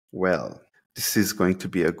Well, this is going to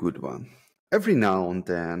be a good one. Every now and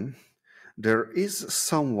then, there is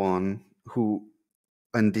someone who,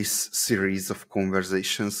 in this series of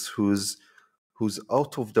conversations, who's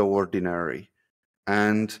out of the ordinary,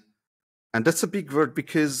 and that's a big word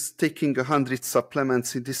because taking 100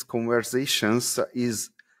 supplements in these conversations is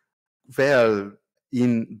well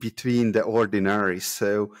in between the ordinary.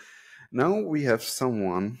 So now we have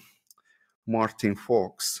someone, Martin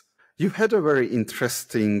Faulks. You had a very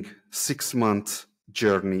interesting 6-month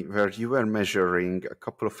journey where you were measuring a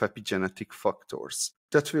couple of epigenetic factors.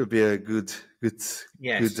 That will be a good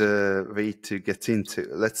Yes. way to get into.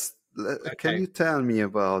 Can Okay. you tell me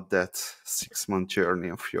about that 6-month journey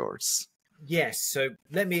of yours? Yes. So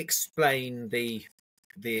let me explain the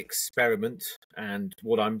experiment and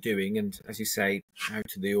what I'm doing, and as you say,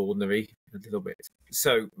 out of the ordinary a little bit.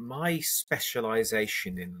 So my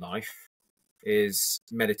specialization in life is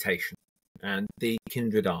meditation and the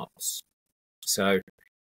kindred arts. So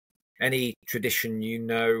any tradition you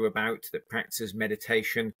know about that practices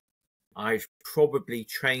meditation, I've probably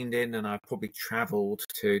trained in, and I've probably traveled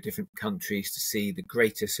to different countries to see the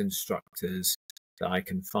greatest instructors that I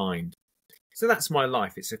can find. So that's my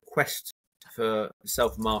life. It's a quest for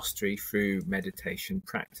self-mastery through meditation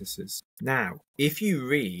practices. Now, if you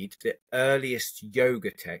read the earliest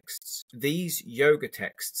yoga texts, these yoga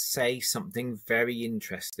texts say something very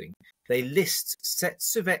interesting. They list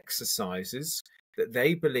sets of exercises that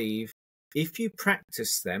they believe if you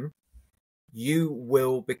practice them, you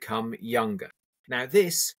will become younger. Now,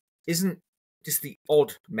 this isn't just the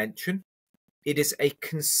odd mention. It is a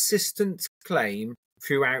consistent claim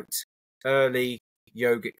throughout early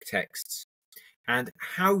yogic texts. And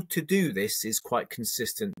how to do this is quite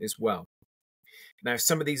consistent as well. Now,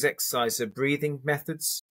 some of these exercises are breathing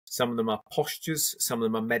methods. Some of them are postures. Some of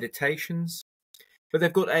them are meditations. But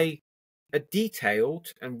they've got a detailed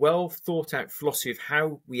and well thought out philosophy of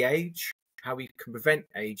how we age, how we can prevent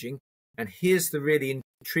aging. And here's the really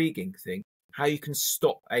intriguing thing, how you can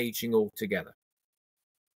stop aging altogether.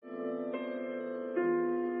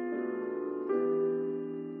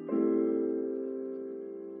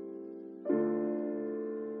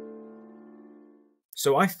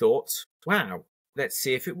 So I thought, wow, let's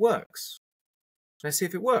see if it works. Let's see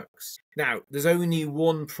if it works. Now, there's only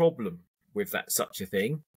one problem with that, such a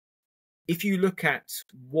thing. If you look at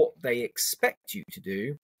what they expect you to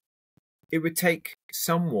do, it would take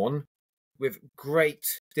someone with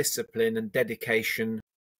great discipline and dedication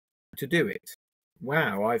to do it.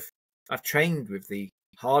 Wow, I've trained with the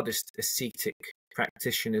hardest ascetic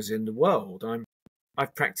practitioners in the world.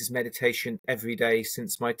 I've practiced meditation every day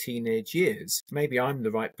since my teenage years. Maybe I'm the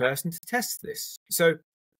right person to test this. So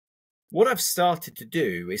what I've started to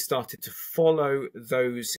do is started to follow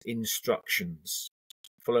those instructions.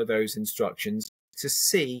 Follow those instructions to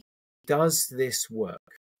see, does this work?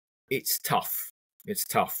 It's tough. It's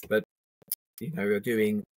tough, but you know, you're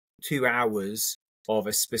doing 2 hours of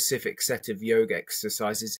a specific set of yoga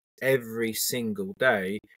exercises every single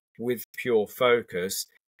day with pure focus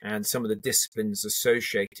and some of the disciplines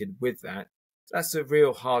associated with that. That's a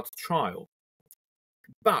real hard trial.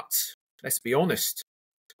 But let's be honest,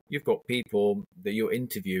 you've got people that you're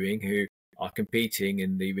interviewing who are competing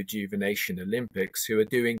in the Rejuvenation Olympics who are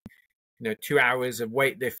doing, 2 hours of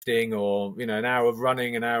weightlifting, or, an hour of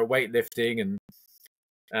running, an hour of weightlifting, and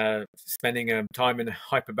spending time in a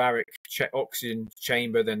hyperbaric oxygen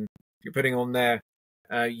chamber. Then you're putting on their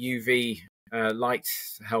UV light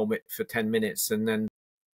helmet for 10 minutes, and then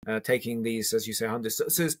taking these, as you say, hundreds.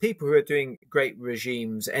 So there's people who are doing great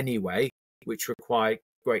regimes anyway, which require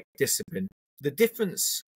great discipline. The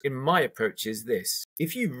difference in my approach is this.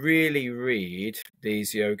 If you really read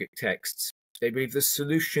these yogic texts, they believe the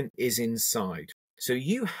solution is inside. So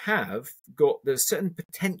you have got, there's certain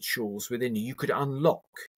potentials within you could unlock,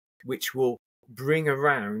 which will bring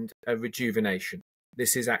around a rejuvenation.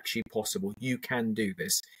 This is actually possible. You can do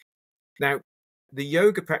this. Now, the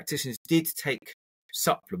yoga practitioners did take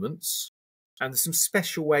supplements, and there's some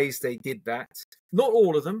special ways they did that. Not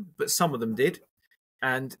all of them, but some of them did.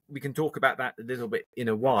 And we can talk about that a little bit in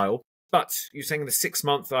a while. But you're saying the 6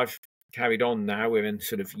 month I've carried on now, we're in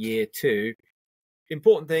sort of year 2.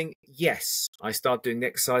 Important thing, yes, I started doing the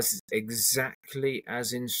exercises exactly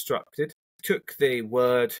as instructed. Took the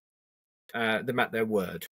word, them at their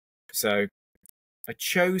word. So I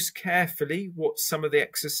chose carefully what some of the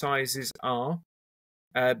exercises are,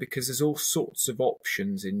 because there's all sorts of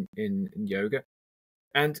options in yoga.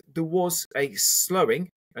 And there was a slowing,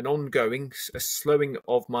 an ongoing slowing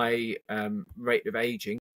of my rate of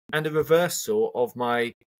aging, and a reversal of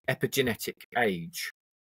my epigenetic age.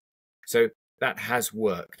 So that has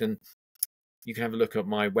worked. And You can have a look at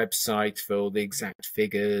my website for all the exact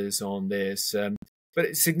figures on this. But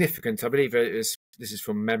it's significant. I believe this is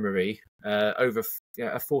from memory, over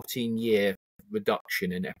a 14-year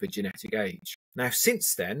reduction in epigenetic age. Now,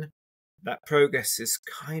 since then, that progress is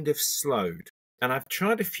kind of slowed. And I've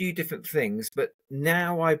tried a few different things, but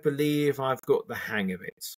now I believe I've got the hang of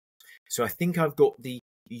it. So I think I've got the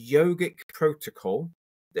yogic protocol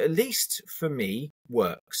that, at least for me,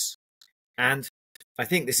 works. And I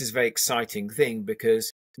think this is a very exciting thing,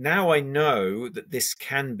 because now I know that this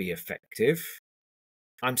can be effective.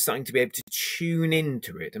 I'm starting to be able to tune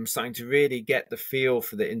into it. I'm starting to really get the feel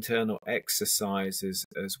for the internal exercises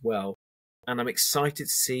as well. And I'm excited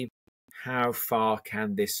to see how far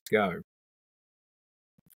can this go.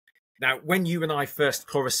 Now, when you and I first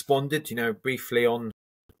corresponded, briefly on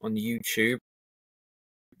YouTube,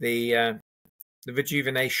 the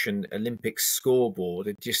Rejuvenation Olympics scoreboard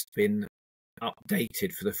had just been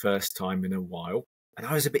updated for the first time in a while. And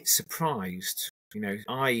I was a bit surprised.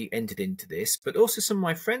 I entered into this, but also some of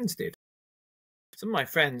my friends did. Some of my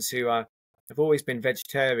friends who have always been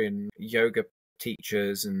vegetarian yoga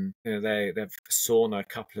teachers, and they've sauna a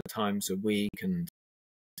couple of times a week, and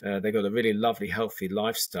they've got a really lovely, healthy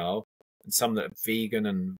lifestyle. And some that are vegan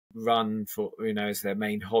and run for as their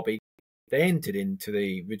main hobby, they entered into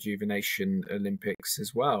the Rejuvenation Olympics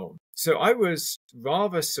as well. So I was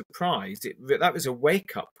rather surprised. That was a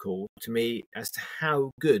wake-up call to me as to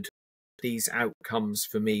how good these outcomes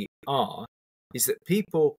for me are, is that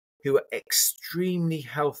people who are extremely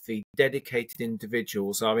healthy, dedicated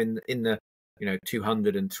individuals are in the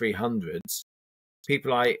 200 and 300s.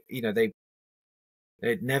 People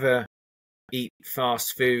they'd never eat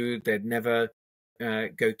fast food, they'd never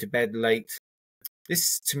go to bed late.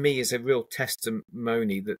 This to me is a real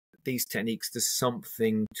testimony that these techniques, there's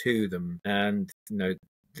something to them. And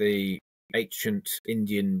the ancient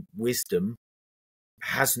Indian wisdom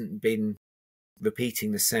hasn't been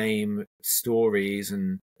repeating the same stories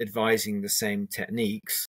and advising the same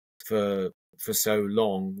techniques for so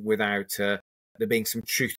long without there being some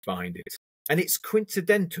truth behind it. And it's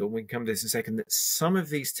coincidental, we can come to this in a second, that some of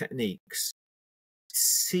these techniques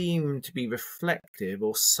seem to be reflective,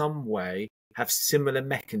 or some way have similar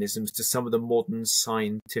mechanisms to some of the modern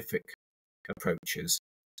scientific approaches.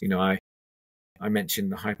 I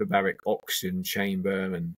mentioned the hyperbaric oxygen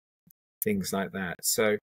chamber and things like that.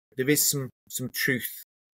 So there is some truth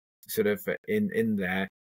sort of in there,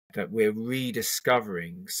 that we're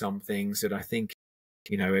rediscovering some things that I think,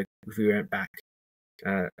 if we went back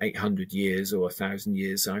 800 years or 1,000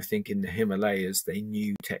 years, I think in the Himalayas, they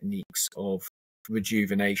knew techniques of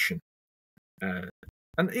rejuvenation. And,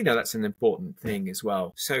 that's an important thing as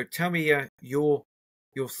well. So tell me your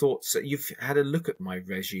thoughts. You've had a look at my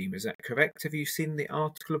regime, is that correct? Have you seen the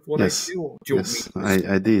article of what Yes. I do? Or do you Yes, want me to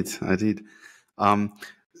I did.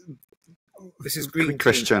 This is green quick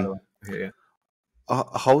question. Here.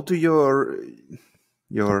 How do your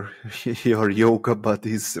yoga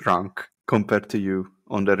buddies rank compared to you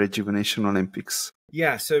on the Rejuvenation Olympics?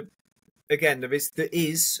 Yeah, so again, there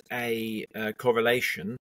is a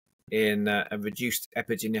correlation in a reduced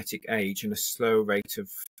epigenetic age and a slow rate of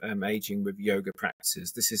aging with yoga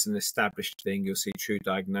practices. This is an established thing. You'll see True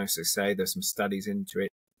Diagnosis say there's some studies into it.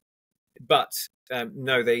 But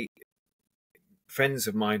no, friends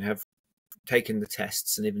of mine have taken the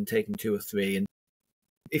tests and even taken 2 or 3. And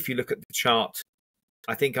if you look at the chart,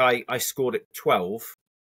 I think I scored at 12.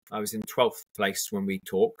 I was in 12th place when we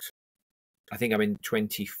talked. I think I'm in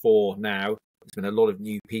 24 now. There's been a lot of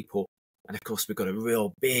new people. And of course, we've got a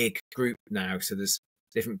real big group now. So there's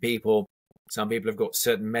different people. Some people have got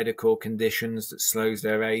certain medical conditions that slows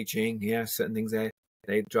their aging. Yeah, certain things there.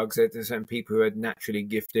 They drugs. There's certain people who are naturally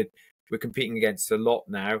gifted. We're competing against a lot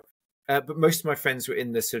now. But most of my friends were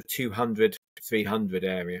in the sort of 200, 300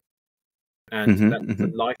 area. And that's a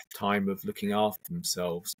lifetime of looking after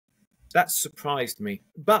themselves. That surprised me.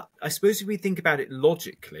 But I suppose if we think about it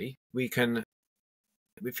logically, we can,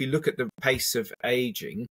 if you look at the pace of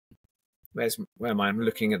aging, where am I? I'm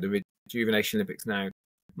looking at the Rejuvenation Olympics now.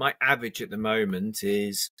 My average at the moment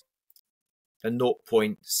is a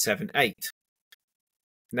 0.78.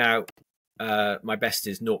 Now, my best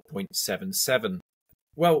is 0.77.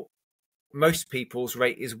 Well, most people's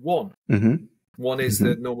rate is 1. 1 is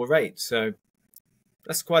the normal rate. So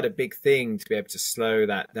that's quite a big thing to be able to slow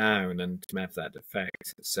that down and to have that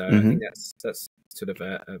effect. So I think that's sort of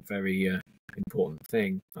a very important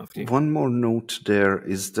thing. One more note there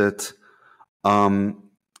is that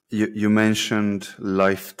you mentioned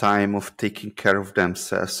lifetime of taking care of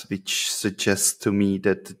themselves, which suggests to me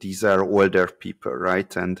that these are older people,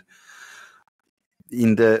 right? And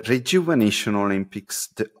in the Rejuvenation Olympics,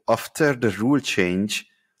 after the rule change,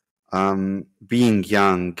 being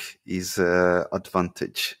young is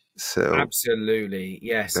advantage. So Absolutely.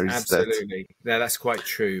 Yes, there is that. absolutely. Yeah, that's quite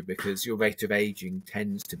true because your rate of aging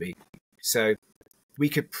tends to be. So we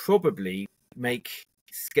could probably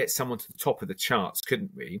get someone to the top of the charts,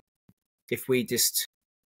 couldn't we? If we just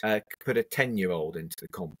put a 10-year-old into the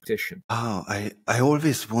competition. Oh, I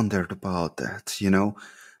always wondered about that,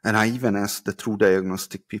 and I even asked the true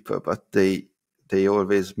diagnostic people, but they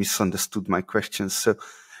always misunderstood my questions. So,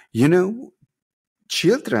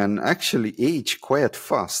 children actually age quite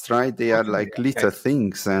fast, right? They are like Okay. little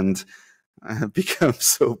things and become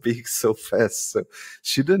so big so fast. So,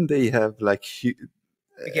 shouldn't they have like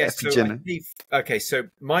Yes, so I epigenetic? believe, okay, so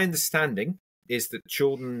my understanding is that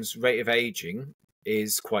children's rate of aging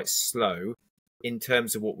is quite slow in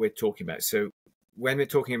terms of what we're talking about. So when we're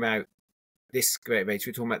talking about this rate of age,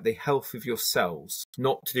 we're talking about the health of your cells,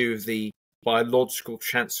 not to do with the biological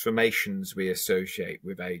transformations we associate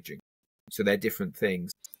with aging. So they're different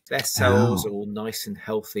things. Their cells are Oh, all nice and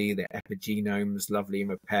healthy, their epigenome's lovely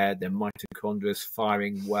and repaired, their mitochondria is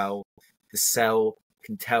firing well. The cell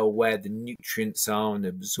can tell where the nutrients are and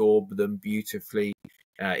absorb them beautifully.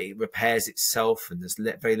 It repairs itself, and there's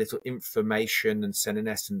very little inflammation and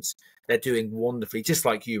senescence. They're doing wonderfully, just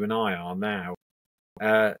like you and I are now.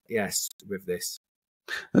 Yes, with this.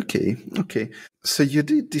 okay. So you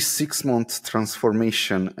did this 6-month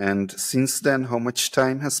transformation, and since then, how much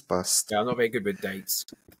time has passed? Yeah, I'm not very good with dates.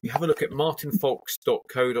 You have a look at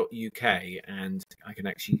martinfaulks.co.uk, and I can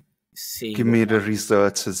actually see Give what me my. the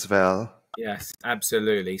results as well. Yes,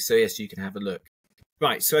 absolutely. So yes, you can have a look.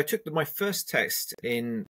 Right. So I took my first test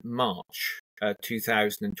in March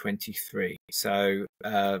 2023. So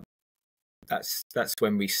that's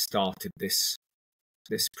when we started this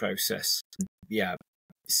process. Yeah.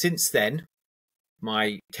 Since then,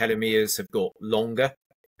 my telomeres have got longer.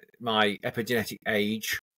 My epigenetic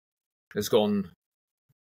age has gone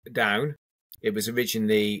down. It was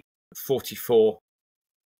originally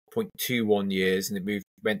 44.21 years, and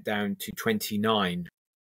went down to 29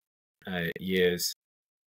 years.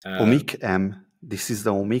 Omic M. This is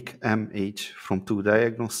the Omic M age from 2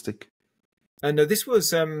 Diagnostic. No, this was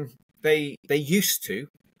they used to,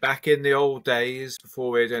 back in the old days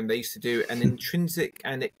before it, and they used to do an intrinsic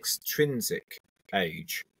and extrinsic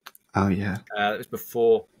age. Oh yeah, It was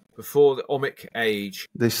before the omic age.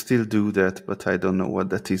 they still do that, but I don't know what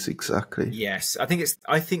that is exactly. Yes, I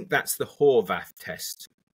think that's the Horvath test.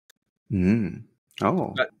 Mm.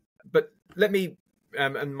 Oh, But let me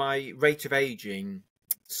and my rate of aging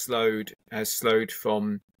has slowed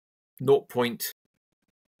from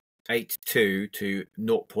 0.82 to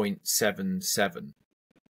 0.77.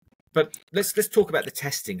 But let's talk about the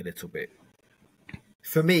testing a little bit.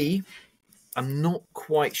 For me, I'm not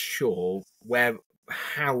quite sure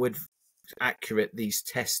how accurate these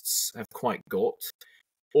tests have quite got,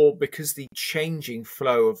 or because the changing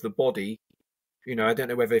flow of the body, I don't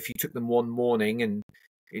know whether if you took them one morning and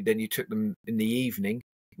then you took them in the evening,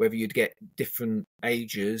 whether you'd get different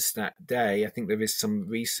ages that day. I think there is some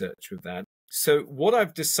research with that. So what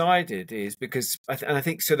I've decided is, because I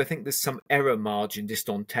think there's some error margin just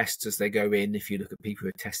on tests as they go in. If you look at people who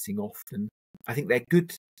are testing often, I think they're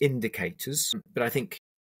good indicators. But I think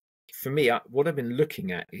for me, what I've been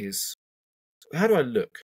looking at is, how do I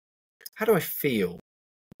look? How do I feel?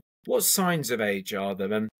 What signs of age are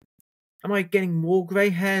there? And am I getting more grey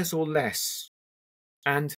hairs or less?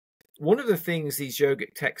 And one of the things these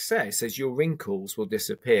yogic texts says your wrinkles will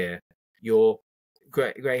disappear, your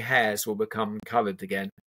grey hairs will become coloured again.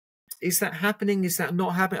 Is that happening? Is that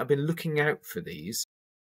not happening? I've been looking out for these.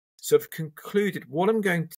 So I've concluded what I'm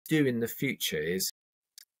going to do in the future is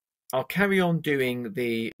I'll carry on doing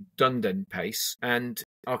the Dunedin pace, and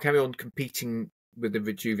I'll carry on competing with the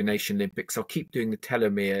Rejuvenation Olympics. I'll keep doing the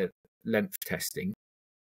telomere length testing.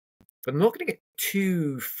 But I'm not going to get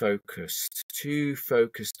too focused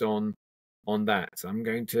on that. I'm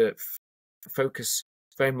going to focus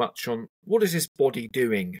very much on what is this body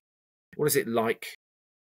doing? What is it like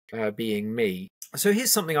being me? So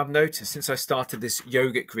here's something I've noticed since I started this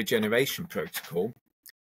yogic regeneration protocol.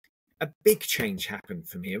 A big change happened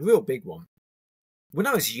for me, a real big one. When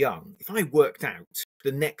I was young, if I worked out,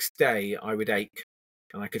 the next day I would ache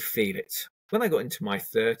and I could feel it. When I got into my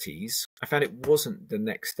 30s, I found it wasn't the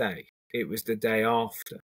next day. It was the day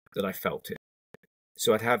after that I felt it.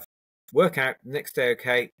 So I'd have workout, next day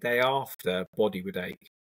okay, day after, body would ache.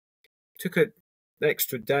 Took an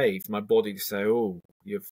extra day for my body to say, oh,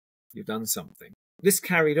 you've done something. This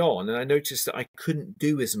carried on, and I noticed that I couldn't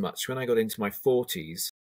do as much when I got into my 40s.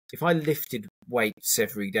 if I lifted weights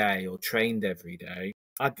every day or trained every day,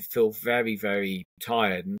 I'd feel very, very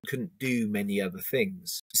tired and couldn't do many other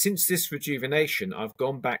things. Since this rejuvenation, I've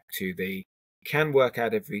gone back to the can work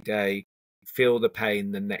out every day, feel the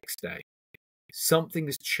pain the next day. Something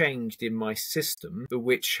has changed in my system,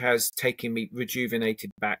 which has taken me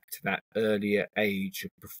rejuvenated back to that earlier age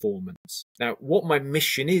of performance. Now, what my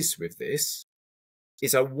mission is with this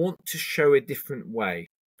is I want to show a different way.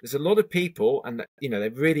 There's a lot of people, and they're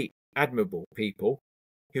really admirable people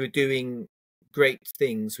who are doing great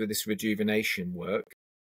things with this rejuvenation work.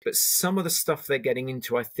 But some of the stuff they're getting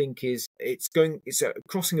into, I think, it's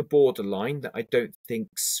crossing a borderline that I don't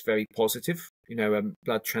think's very positive.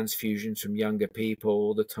 Blood transfusions from younger people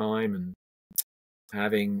all the time, and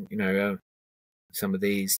having some of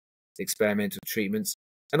these experimental treatments,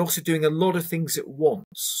 and also doing a lot of things at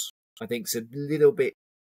once. I think it's a little bit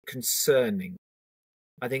concerning.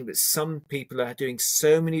 I think that some people are doing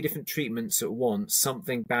so many different treatments at once,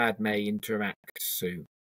 something bad may interact soon.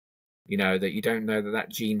 That you don't know that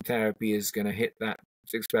gene therapy is going to hit that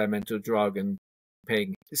experimental drug and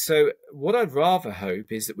ping. So what I'd rather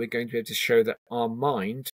hope is that we're going to be able to show that our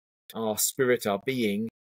mind, our spirit, our being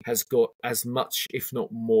has got as much, if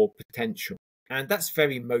not more, potential. And that's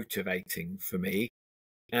very motivating for me.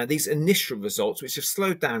 These initial results, which have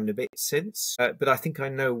slowed down a bit since, but I think I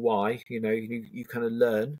know why. You kind of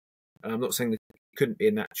learn. I'm not saying that it couldn't be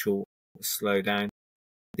a natural slowdown.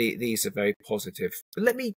 These are very positive. But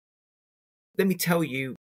let me tell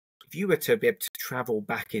you, if you were to be able to travel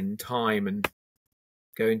back in time and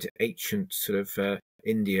go into ancient sort of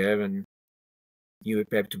India, and you would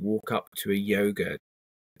be able to walk up to a yoga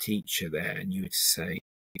teacher there, and you would say,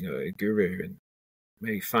 a guru, and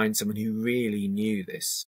maybe find someone who really knew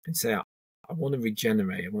this and say, I want to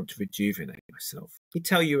regenerate, I want to rejuvenate myself. He'd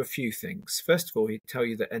tell you a few things. First of all, he'd tell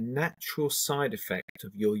you that a natural side effect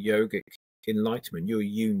of your yogic enlightenment, your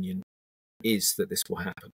union, is that this will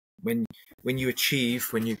happen. When you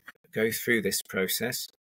go through this process,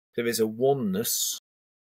 there is a oneness,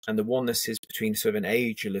 and the oneness is between sort of an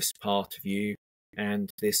ageless part of you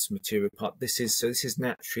and this material part. This is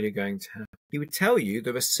naturally going to happen. He would tell you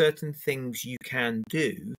there are certain things you can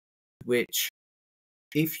do, which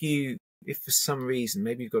if for some reason,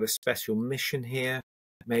 maybe you've got a special mission here,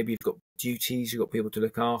 maybe you've got duties, you've got people to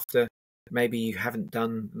look after, maybe you haven't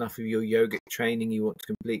done enough of your yogic training you want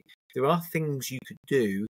to complete. There are things you could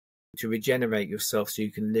do to regenerate yourself so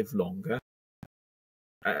you can live longer,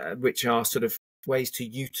 which are sort of ways to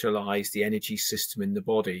utilize the energy system in the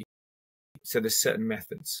body. So there's certain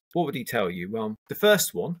methods. What would he tell you? Well, the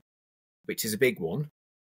first one, which is a big one,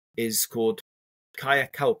 is called Kaya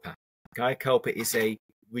Kalpa. Kaya Kalpa is a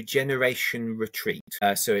regeneration retreat.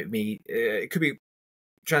 So it could be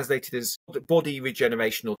translated as body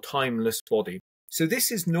regeneration or timeless body. So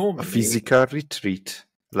this is normally a physical retreat.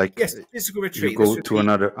 Yes, physical retreat. You go to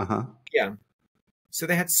another. Yeah. So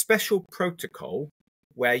they had special protocol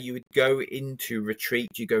where you would go into retreat,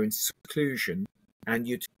 you go into seclusion, and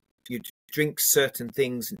you'd drink certain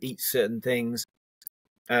things and eat certain things,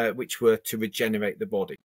 which were to regenerate the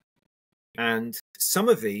body. And some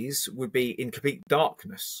of these would be in complete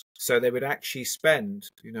darkness. So they would actually spend,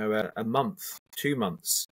 a month, 2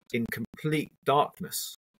 months in complete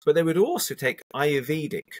darkness. But they would also take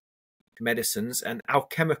Ayurvedic medicines and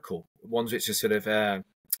alchemical ones, which are sort of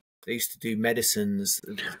they used to do medicines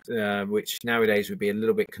which nowadays would be a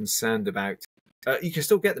little bit concerned about. You can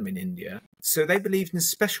still get them in India. So they believed in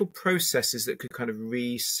special processes that could kind of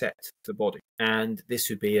reset the body, and this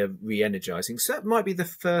would be a re-energizing. So that might be the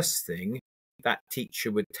first thing that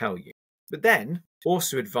teacher would tell you. But then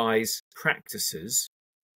also advise practices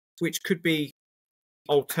which could be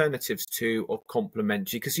alternatives to or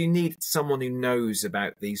complementary, because you need someone who knows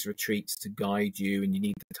about these retreats to guide you, and you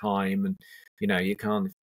need the time, and you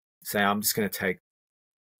can't say, I'm just going to take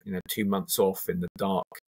 2 months off in the dark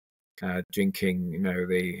drinking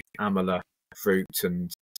the amala fruit,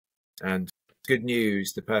 and good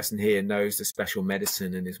news, the person here knows the special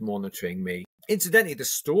medicine and is monitoring me. Incidentally, the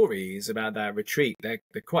stories about that retreat, they're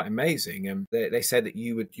quite amazing. And they said that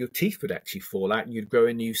your teeth would actually fall out and you'd grow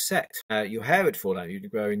a new set. Your hair would fall out and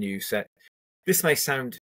you'd grow a new set. This may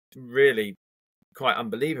sound really quite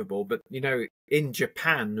unbelievable, but in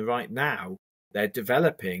Japan right now, they're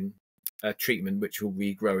developing a treatment which will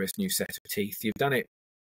regrow a new set of teeth. You've done it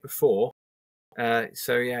before.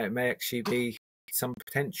 So yeah, it may actually be some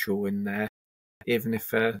potential in there, even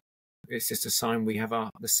if it's just a sign we have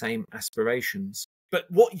the same aspirations. But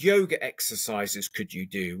what yoga exercises could you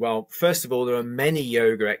do? Well, first of all, there are many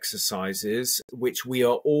yoga exercises which we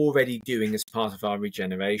are already doing as part of our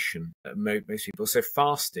regeneration, most people. So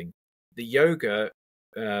fasting. The yoga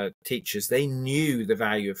teachers, they knew the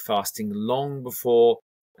value of fasting long before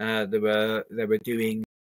they were doing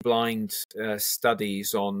blind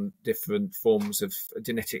studies on different forms of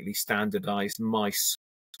genetically standardized mice.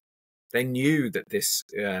 They knew that this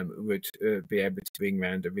would be able to bring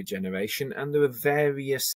around a regeneration, and there were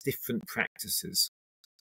various different practices.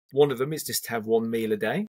 One of them is just to have one meal a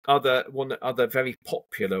day. Other very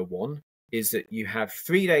popular one is that you have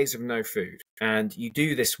 3 days of no food, and you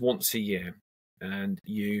do this once a year. And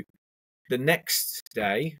the next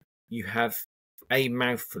day you have a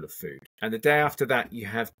mouthful of food, and the day after that you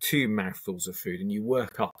have 2 mouthfuls of food, and you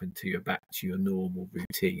work up until you're back to your normal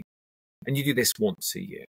routine. And you do this once a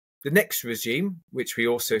year. The next regime, which we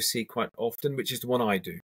also see quite often, which is the one I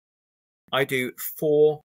do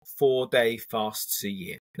 4-day fasts a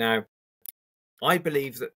year. Now, I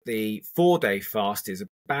believe that the 4-day fast is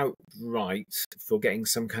about right for getting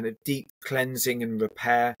some kind of deep cleansing and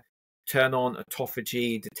repair, turn on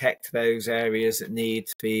autophagy, detect those areas that need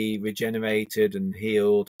to be regenerated and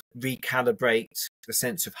healed, recalibrate the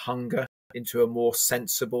sense of hunger into a more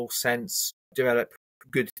sensible sense, develop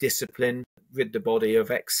good discipline, rid the body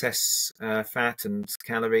of excess fat and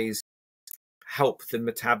calories, help the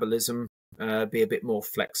metabolism be a bit more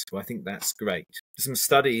flexible. I think that's great. Some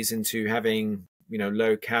studies into having,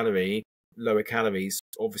 lower calories,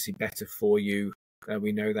 obviously better for you.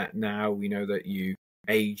 We know that now. We know that you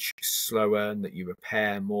age slower and that you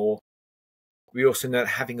repair more. We also know that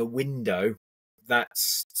having a window,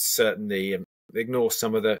 that's certainly, ignore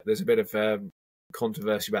some of there's a bit of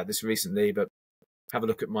controversy about this recently, but have a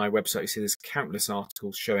look at my website. You see there's countless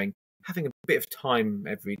articles showing having a bit of time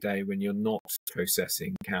every day when you're not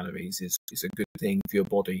processing calories is a good thing for your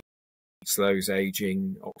body. It slows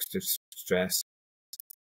aging, oxidative stress.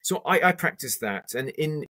 So I practice that. And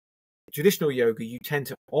in traditional yoga, you tend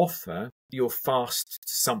to offer your fast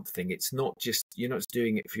to something. It's not just, you're not just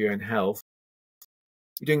doing it for your own health.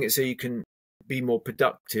 You're doing it so you can be more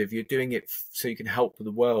productive. You're doing it so you can help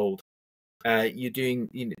the world.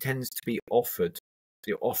 It tends to be offered.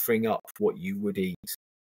 You're offering up what you would eat.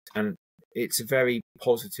 And it's a very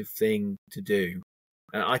positive thing to do.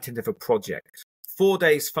 I tend to have a project. 4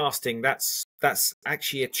 days fasting, that's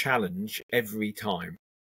actually a challenge every time.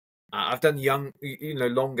 I've done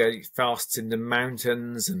longer fasts in the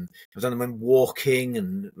mountains, and I've done them when walking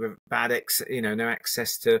and with no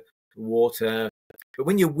access to water. But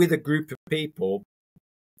when you're with a group of people,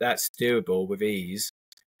 that's doable with ease,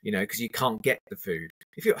 because you can't get the food.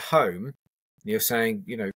 If you're at home, you're saying,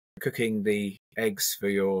 cooking the eggs for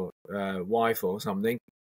your wife or something,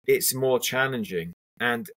 it's more challenging.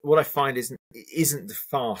 And what I find isn't the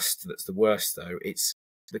fast that's the worst, though. It's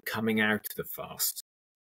the coming out of the fast.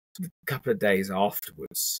 A couple of days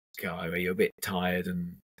afterwards, where you're a bit tired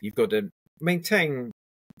and you've got to maintain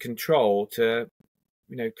control to,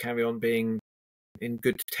 carry on being in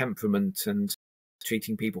good temperament and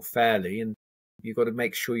treating people fairly. And you've got to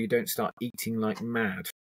make sure you don't start eating like mad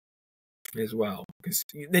as well, because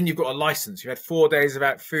then you've got a license. You had 4 days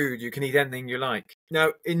without food. You can eat anything you like.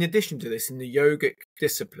 Now, in addition to this, in the yogic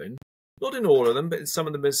discipline, not in all of them, but in some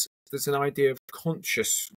of them, there's an idea of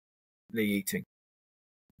consciously eating.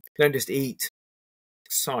 Don't just eat,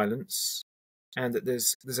 silence, and that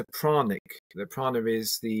there's a pranic. The prana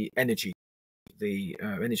is the energy of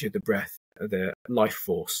the breath, the life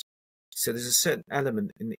force. So there's a certain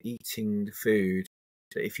element in eating the food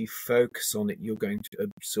that if you focus on it, you're going to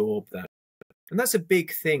absorb that. And that's a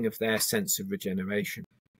big thing of their sense of regeneration.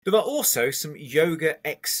 There are also some yoga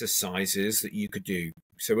exercises that you could do.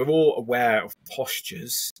 So we're all aware of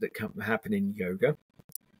postures that can happen in yoga.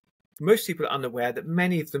 Most people are unaware that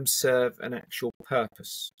many of them serve an actual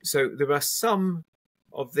purpose. So there are some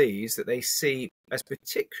of these that they see as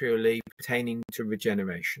particularly pertaining to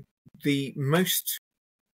regeneration. The most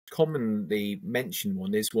commonly mentioned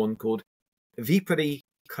one is one called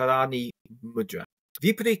Viparikkarani Mudra.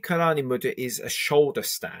 Viparikkarani Mudra is a shoulder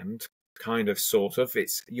stand, sort of.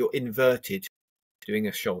 You're inverted doing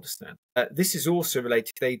a shoulder stand. This is also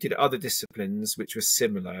related. They did other disciplines which were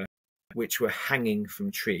similar, which were hanging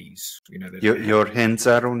from trees. Your hands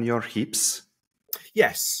are on your hips?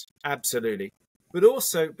 Yes, absolutely. But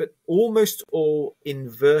almost all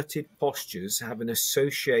inverted postures have an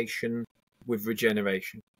association with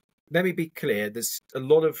regeneration. Let me be clear. There's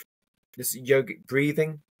yogic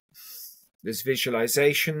breathing. There's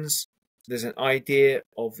visualizations. There's an idea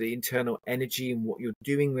of the internal energy and what you're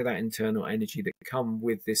doing with that internal energy that come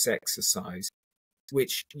with this exercise,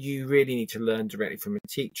 which you really need to learn directly from a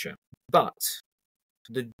teacher. But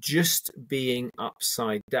the just being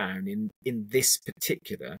upside down in this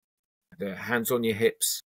particular, the hands on your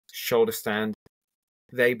hips, shoulder stand,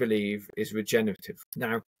 they believe is regenerative.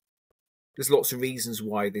 Now, there's lots of reasons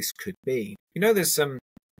why this could be. You know, there's some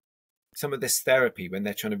of this therapy when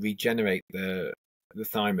they're trying to regenerate the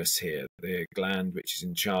thymus here, the gland which is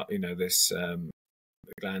in charge, you know, this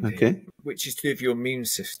gland here, which is to do with your immune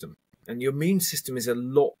system. And your immune system is a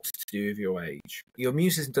lot to do with your age. Your immune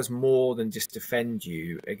system does more than just defend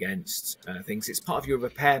you against things. It's part of your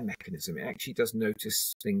repair mechanism. It actually does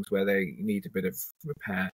notice things where they need a bit of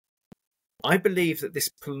repair. I believe that this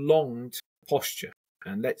prolonged posture,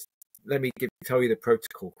 and let me tell you the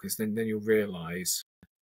protocol, because then you'll realise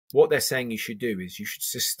what they're saying you should do is you should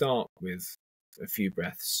just start with a few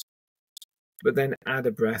breaths, but then add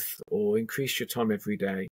a breath or increase your time every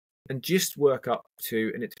day and just work up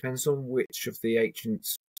to, and it depends on which of the ancient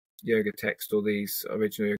yoga text or these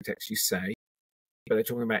original yoga texts you say, but they're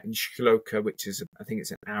talking about in shloka, which is, I think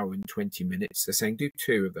it's an hour and 20 minutes. They're saying do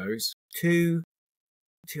 2 of those,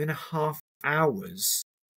 2.5 hours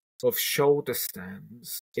of shoulder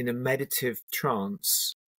stands in a meditative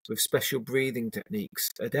trance with special breathing techniques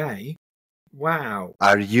a day. Wow.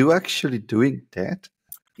 Are you actually doing that?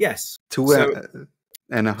 Yes.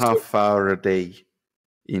 2.5 hours a day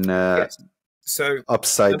in a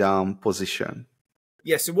upside down position.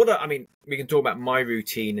 Yeah, so we can talk about my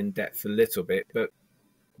routine in depth a little bit, but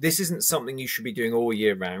this isn't something you should be doing all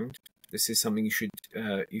year round. This is something you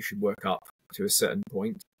should work up to a certain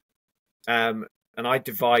point. And I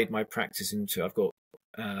divide my practice into, I've got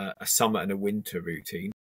a summer and a winter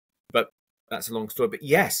routine, but that's a long story. But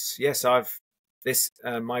yes,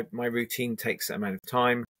 my routine takes that amount of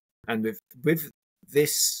time, and with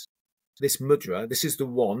this mudra, this is the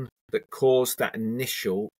one that caused that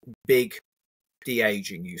initial big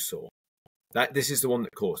de-aging you saw. This is the one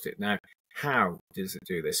that caused it. Now, how does it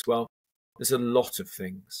do this? Well, there's a lot of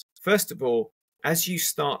things. First of all, as you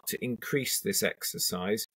start to increase this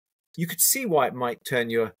exercise, you could see why it might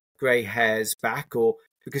turn your grey hairs back, or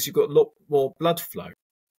because you've got a lot more blood flow.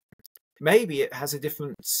 Maybe it has a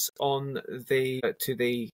difference on the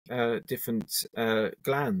different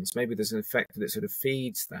glands. Maybe there's an effect that sort of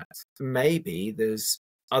feeds that. Maybe there's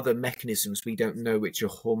other mechanisms we don't know which are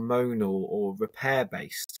hormonal or repair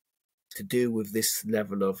based to do with this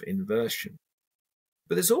level of inversion.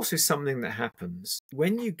 But there's also something that happens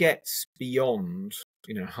when you get beyond,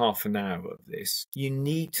 half an hour of this. You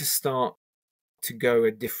need to start to go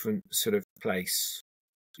a different sort of place.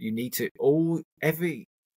 You need to every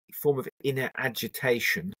form of inner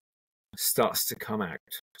agitation starts to come out.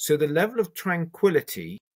 So the level of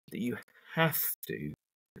tranquility that you have to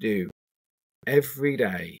do every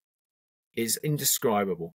day is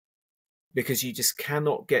indescribable, because you just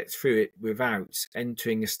cannot get through it without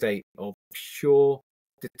entering a state of pure,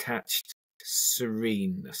 detached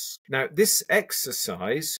sereneness. Now, this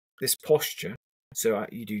exercise, this posture, so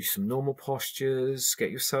you do some normal postures,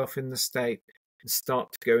 get yourself in the state, and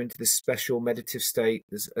start to go into this special meditative state.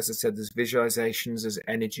 As I said, there's visualizations, there's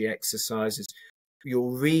energy exercises.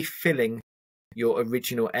 You're refilling your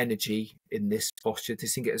original energy in this posture. To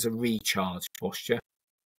think it as a recharge posture.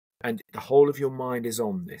 And the whole of your mind is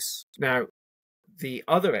on this. Now, the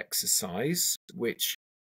other exercise, which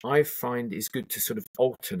I find is good to sort of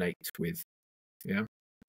alternate with, don't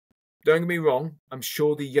get me wrong, I'm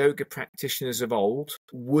sure the yoga practitioners of old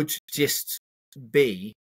would just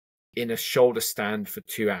be in a shoulder stand for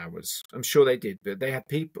 2 hours. I'm sure they did, but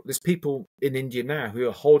there's people in India now who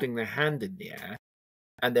are holding their hand in the air,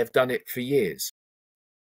 and they've done it for years.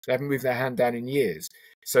 They haven't moved their hand down in years.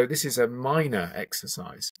 So this is a minor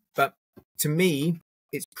exercise. But to me,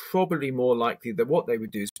 it's probably more likely that what they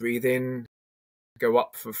would do is breathe in, go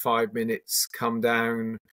up for 5 minutes, come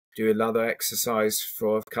down, do another exercise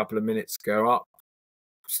for a couple of minutes, go up,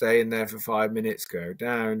 stay in there for 5 minutes, go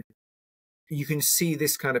down. You can see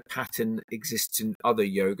this kind of pattern exists in other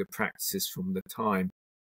yoga practices from the time.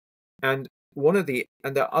 And there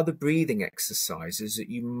are other breathing exercises that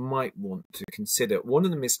you might want to consider. One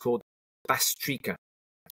of them is called Bastrika.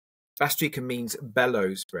 Bastrika means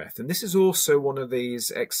bellows breath. And this is also one of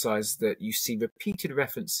these exercises that you see repeated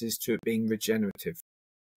references to it being regenerative.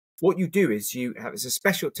 What you do is it's a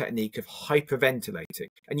special technique of hyperventilating.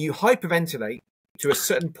 And you hyperventilate to a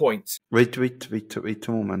certain point. Wait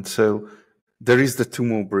a moment. So there is the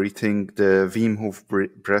Tumo breathing, the Wim Hof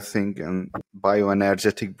breathing, and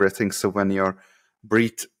bioenergetic breathing. So when you're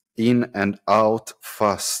breathe in and out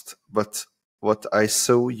fast, but what I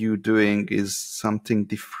saw you doing is something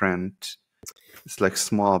different. It's like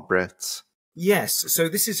small breaths. Yes, so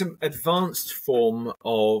this is an advanced form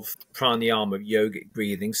of pranayama, of yogic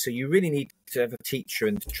breathing. So you really need to have a teacher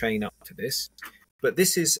and to train up to this. But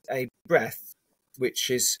this is a breath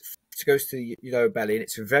which goes to your lower belly, and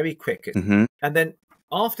it's very quick. Mm-hmm. And then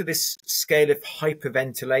after this scale of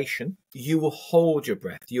hyperventilation, you will hold your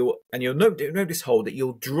breath. You'll notice hold that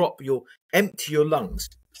you'll empty your lungs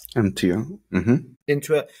Empty.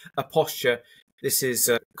 into a posture. This is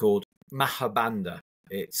called Mahabandha.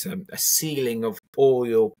 It's a sealing of all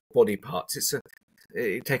your body parts.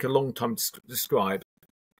 It take a long time to describe.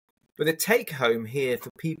 But the take home here for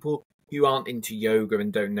people who aren't into yoga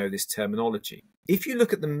and don't know this terminology, if you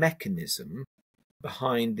look at the mechanism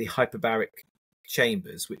behind the hyperbaric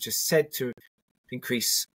chambers, which are said to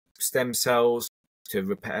increase stem cells, to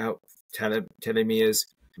repair telomeres,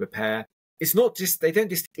 repair. It's not just, they don't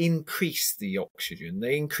just increase the oxygen,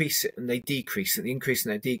 they increase it and they decrease it, they increase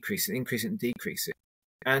and they decrease it, increase it and decrease it.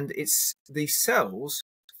 And it's the cells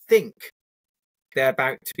think they're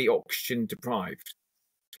about to be oxygen deprived.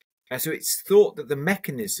 And so it's thought that the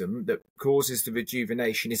mechanism that causes the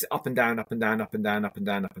rejuvenation is up and down, up and down, up and down, up and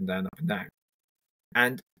down, up and down, up and down.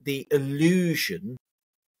 And the illusion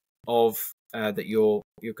of that you're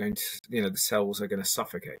going to, the cells are going to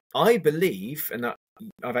suffocate. I believe, and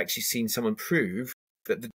I've actually seen someone prove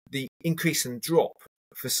that the increase and drop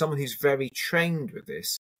for someone who's very trained with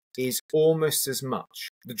this is almost as much.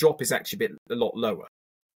 The drop is actually a lot lower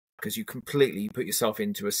because you completely put yourself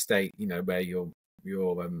into a state, where you're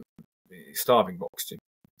starving oxygen.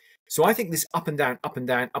 So I think this up and down, up and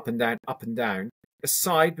down, up and down, up and down,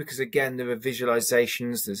 aside, because again, there are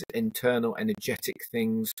visualizations, there's internal energetic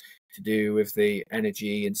things to do with the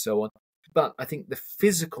energy and so on. But I think the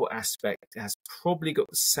physical aspect has probably got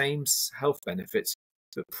the same health benefits,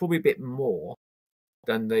 but probably a bit more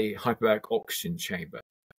than the hyperbaric oxygen chamber.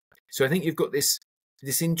 So I think you've got this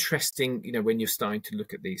interesting, when you're starting to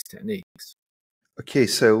look at these techniques. Okay,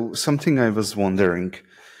 so something I was wondering,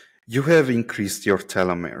 you have increased your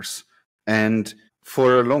telomeres, and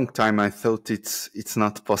for a long time I thought it's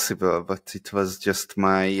not possible, but it was just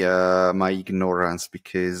my my ignorance,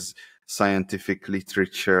 because scientific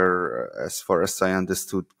literature, as far as I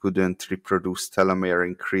understood, couldn't reproduce telomere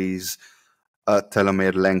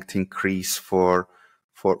length increase for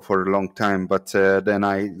a long time. But then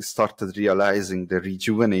I started realizing the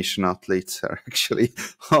rejuvenation athletes are actually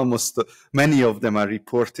many of them are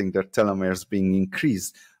reporting their telomeres being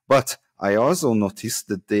increased. But I also noticed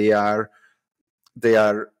that they are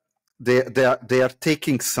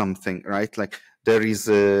taking something, right? Like there is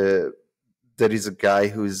a guy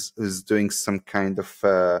who's doing some kind of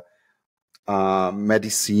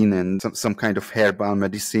medicine and some kind of herbal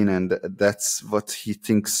medicine, and that's what he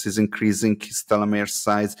thinks is increasing his telomere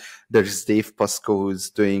size. There is Dave Pascoe who's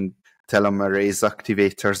doing telomerase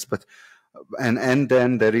activators, and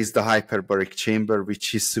then there is the hyperbaric chamber,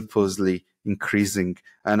 which is supposedly increasing.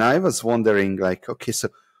 And I was wondering, like, okay, so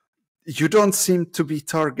you don't seem to be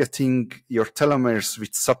targeting your telomeres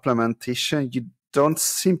with supplementation. You don't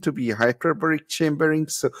seem to be hyperbaric chambering.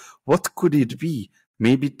 So what could it be?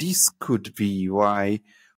 Maybe this could be why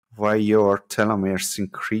your telomeres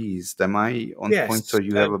increased. Am I on point, or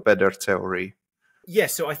you have a better theory?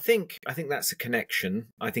 Yes, so I think that's a connection.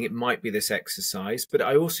 I think it might be this exercise, but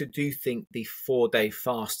I also do think the 4-day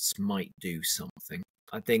fasts might do something.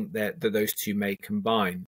 I think that those two may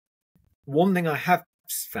combine. One thing I have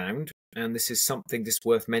found, and this is something just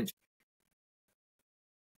worth mentioning,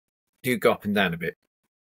 do go up and down a bit.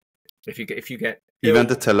 If you get even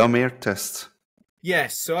the telomere test.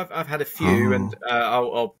 Yes, so I've had a few, and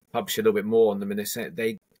I'll publish a little bit more on them. And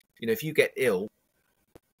they, if you get ill,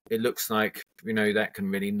 it looks like that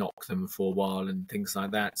can really knock them for a while and things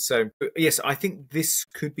like that. So yes, I think this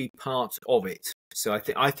could be part of it. So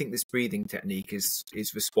I think this breathing technique is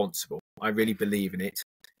responsible. I really believe in it,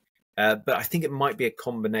 but I think it might be a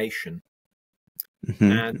combination.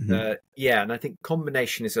 And and I think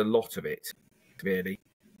combination is a lot of it. Really,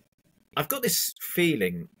 I've got this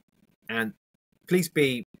feeling, and please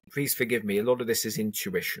forgive me, a lot of this is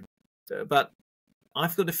intuition, but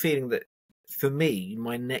I've got a feeling that for me,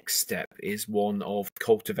 my next step is one of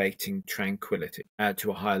cultivating tranquility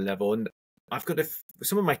to a higher level. And I've got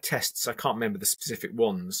some of my tests, I can't remember the specific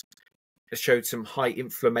ones, showed some high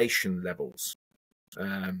inflammation levels.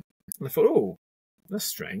 And I thought, oh, that's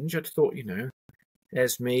strange. I thought,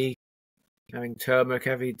 there's me having turmeric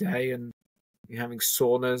every day and having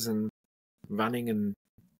saunas and running and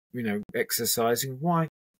exercising. Why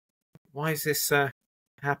is this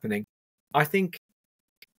happening? I think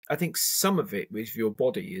some of it with your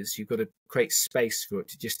body is you've got to create space for it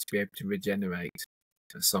to be able to regenerate,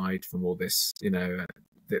 aside from all this, the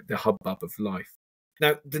hubbub of life.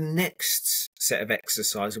 Now, the next set of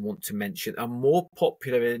exercise I want to mention are more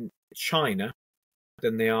popular in China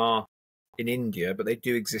than they are in India, but they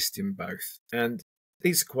do exist in both. And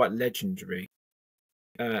these are quite legendary.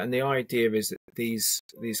 And the idea is that these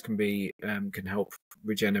can help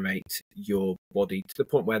regenerate your body to the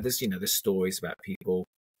point where there's stories about people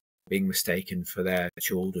being mistaken for their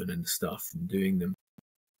children and stuff and doing them.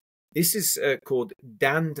 This is called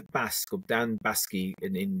Dand Bask or Dan Baski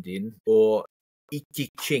in Indian, or Iki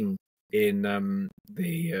Ching in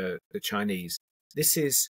the Chinese. This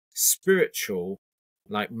is spiritual,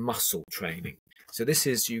 like muscle training. So this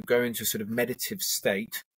is, you go into a sort of meditative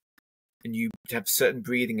state, and you have certain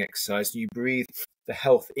breathing exercise, and you breathe the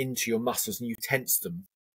health into your muscles, and you tense them,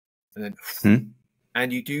 and then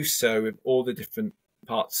and you do so with all the different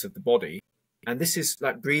parts of the body. And this is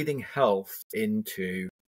like breathing health into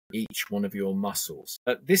each one of your muscles.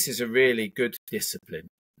 This is a really good discipline,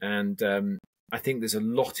 and I think there's a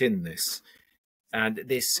lot in this. And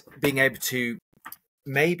this being able to,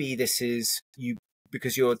 maybe this is you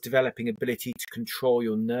because you're developing ability to control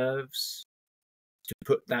your nerves, to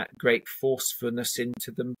put that great forcefulness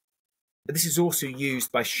into them. But this is also used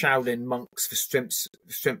by Shaolin monks for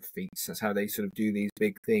strength feats. That's how they sort of do these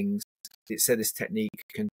big things. It said this technique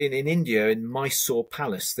can, in India, in Mysore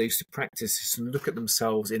Palace, they used to practice this and look at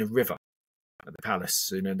themselves in a river at the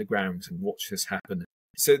palace, in the grounds, and watch this happen.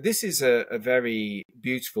 So this is a very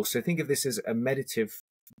beautiful. So think of this as a meditative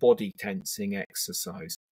body tensing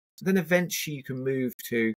exercise. Then eventually you can move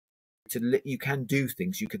to you can do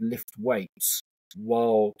things. You can lift weights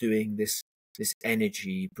while doing this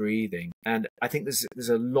energy breathing. And I think there's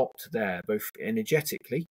a lot there, both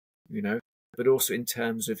energetically, but also in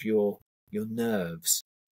terms of your nerves.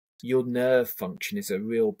 Your nerve function is a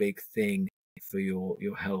real big thing for your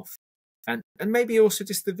health. And maybe also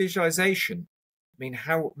just the visualization. I mean,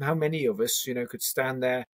 how many of us, could stand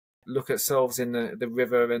there, look at ourselves in the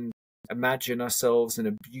river and imagine ourselves in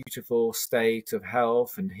a beautiful state of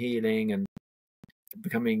health and healing and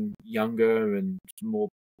becoming younger and more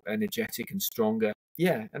energetic and stronger.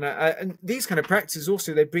 Yeah, and these kind of practices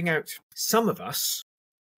also, they bring out some of us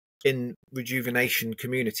in rejuvenation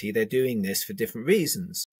community. They're doing this for different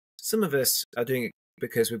reasons. Some of us are doing it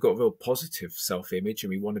because we've got a real positive self-image and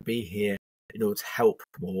we want to be here in order to help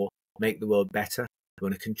more, make the world better. We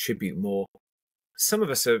want to contribute more. Some of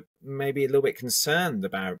us are maybe a little bit concerned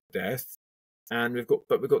about death, and we've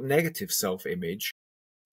got negative self-image.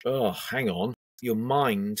 Oh, hang on. Your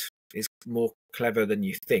mind is more clever than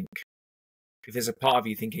you think. If there's a part of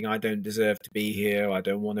you thinking, I don't deserve to be here, I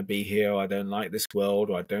don't want to be here, I don't like this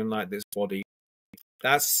world, or I don't like this body,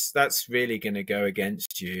 that's really going to go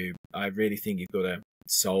against you. I really think you've got to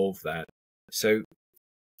solve that. So,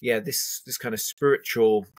 yeah, this kind of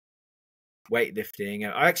spiritual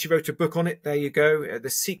weightlifting. I actually wrote a book on it. There you go. The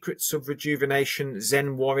Secrets of Rejuvenation,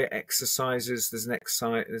 Zen Warrior Exercises. There's an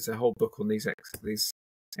exercise. There's a whole book on these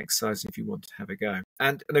exercises if you want to have a go.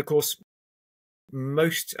 And of course,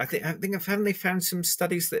 I think I've found some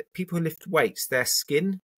studies that people who lift weights, their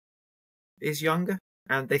skin is younger,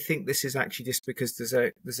 and they think this is actually just because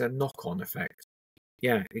there's a knock-on effect.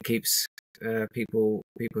 Yeah, it keeps people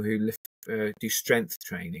who lift do strength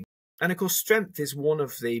training. And of course, strength is one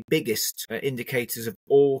of the biggest indicators of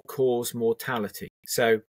all-cause mortality.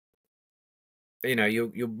 So,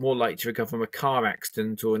 you're more likely to recover from a car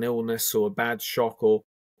accident or an illness or a bad shock or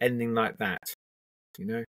anything like that.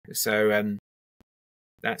 So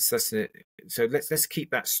that's it. So let's keep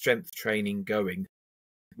that strength training going,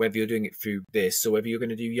 whether you're doing it through this or whether you're going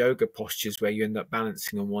to do yoga postures where you end up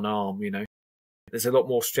balancing on one arm. There's a lot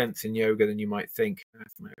more strength in yoga than you might think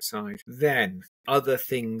from outside. Then, other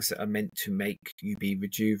things that are meant to make you be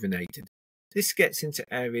rejuvenated. This gets into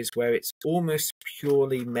areas where it's almost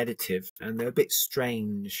purely meditative, and they're a bit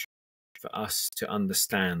strange for us to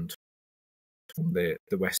understand from the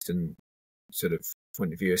Western sort of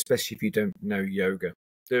point of view, especially if you don't know yoga.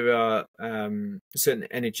 There are certain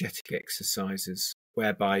energetic exercises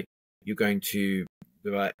whereby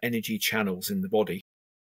there are energy channels in the body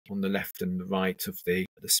on the left and the right of the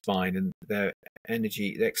spine, and their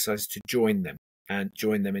energy, the exercise to join them and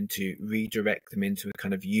to redirect them into a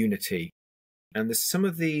kind of unity. And there's some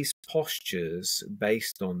of these postures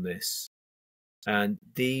based on this, and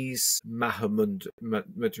these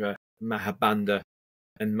Mahamudra, Mahabandha,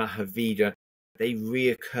 and Mahavida, they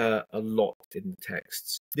reoccur a lot in the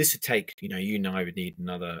texts. This would take, you and I would need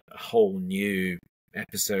a whole new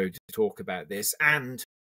episode to talk about this, and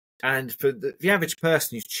for the average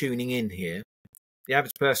person who's tuning in here, the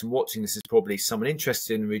average person watching this is probably someone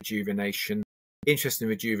interested in rejuvenation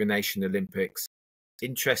Olympics,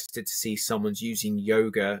 interested to see someone's using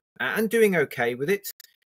yoga and doing okay with it,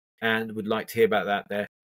 and would like to hear about that.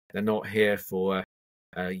 They're not here for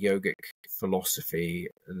a yogic philosophy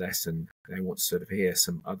lesson. They want to sort of hear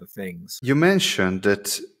some other things. You mentioned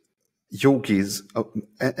that yogis,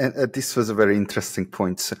 and this was a very interesting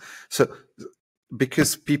point. So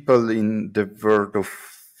because people in the world of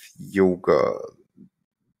yoga,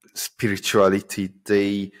 spirituality,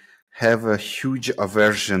 they have a huge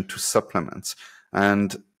aversion to supplements.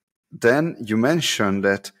 And then you mentioned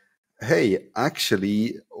that, hey,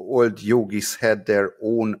 actually, old yogis had their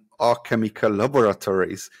own alchemical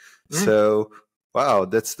laboratories. So, wow,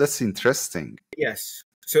 that's interesting. Yes.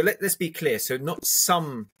 So let's be clear. So not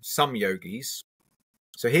some yogis.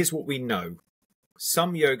 So here's what we know.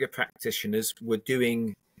 Some yoga practitioners were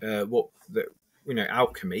doing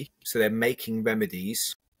alchemy. So they're making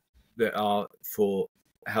remedies that are for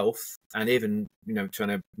health, and even trying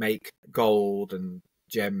to make gold and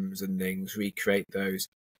gems and things, recreate those.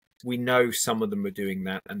 We know some of them are doing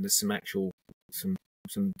that, and there's some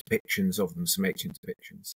depictions of them, some ancient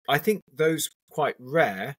depictions. I think those are quite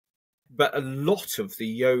rare, but a lot of the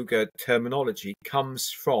yoga terminology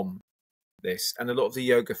comes from this, and a lot of the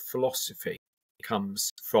yoga philosophy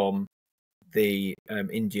comes from the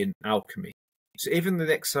Indian alchemy. So even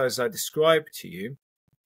the exercises I described to you,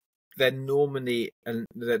 they're normally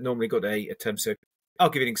got a term. So I'll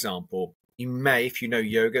give you an example. You may, if you know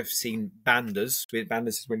yoga, have seen bandhas. Bandhas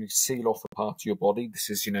is when you seal off a part of your body. This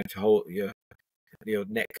is, to hold your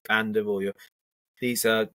neck bandha, or your these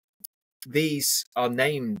are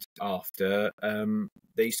named after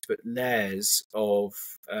they used to put layers of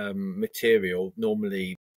material,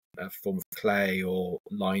 normally a form of clay or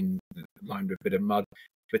lined with a bit of mud,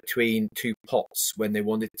 between two pots when they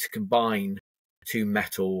wanted to combine two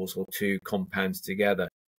metals or two compounds together.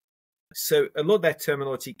 So a lot of their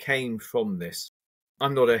terminology came from this.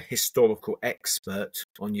 I'm not a historical expert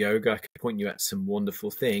on yoga. I could point you at some wonderful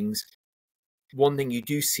things. One thing you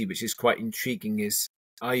do see, which is quite intriguing, is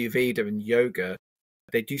Ayurveda and yoga.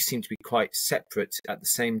 They do seem to be quite separate at the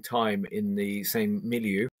same time in the same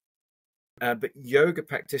milieu. But yoga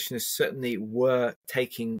practitioners certainly were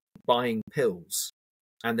buying pills,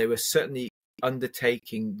 and they were certainly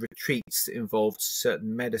undertaking retreats that involved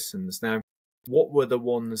certain medicines. Now, what were the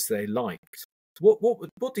ones they liked?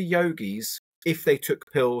 What the yogis, if they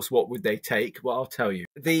took pills, what would they take? Well, I'll tell you.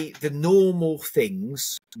 The normal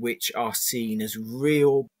things which are seen as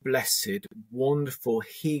real, blessed, wonderful,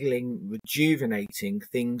 healing, rejuvenating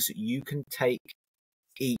things that you can take,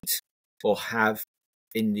 eat, or have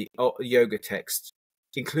in the yoga texts,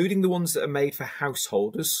 including the ones that are made for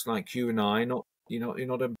householders like you and I. You're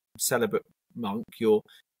not a celibate monk. You're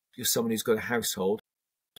someone who's got a household.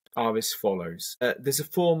 Are as follows. There's a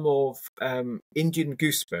form of Indian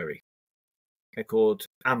gooseberry called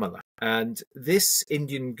amala, and this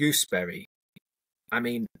Indian gooseberry, I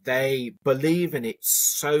mean, they believe in it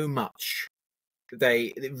so much.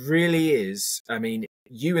 It really is. I mean,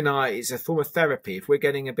 you and I, it's a form of therapy. If we're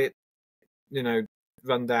getting a bit,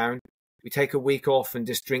 run down, we take a week off and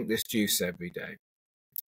just drink this juice every day.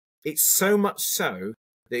 It's so much so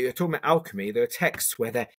that you're talking about alchemy. There are texts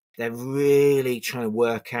where they're really trying to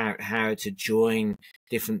work out how to join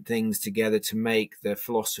different things together to make the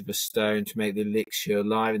philosopher's stone, to make the elixir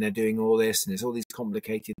alive, and they're doing all this, and there's all these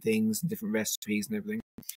complicated things and different recipes and everything.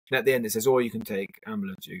 And at the end it says, or you can take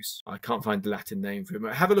amla juice. I can't find the Latin name for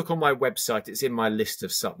it. Have a look on my website. It's in my list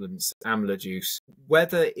of supplements, amla juice.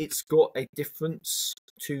 Whether it's got a difference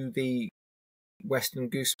to the Western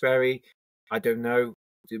gooseberry, I don't know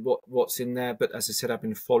what's in there, but as I said, I've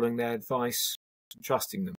been following their advice,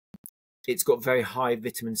 trusting them. It's got very high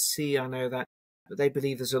vitamin C, I know that, but they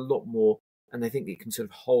believe there's a lot more, and they think it can sort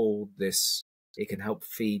of hold this. It can help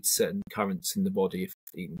feed certain currents in the body if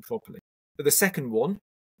eaten properly. But the second one,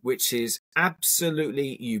 which is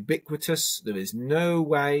absolutely ubiquitous, there is no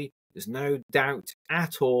way, there's no doubt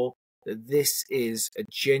at all that this is a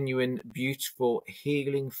genuine, beautiful,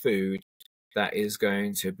 healing food that is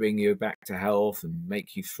going to bring you back to health and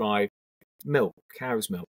make you thrive. Milk, cow's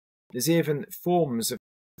milk. There's even forms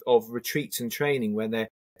of retreats and training where they're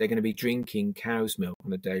going to be drinking cow's milk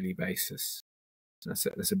on a daily basis.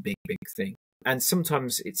 That's a big thing. And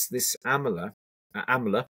sometimes it's this amla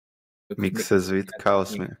Mixes with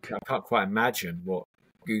cow's milk. I can't quite imagine what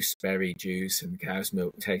gooseberry juice and cow's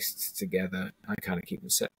milk tastes together. I kind of keep them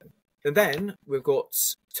separate. And then we've got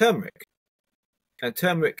turmeric. And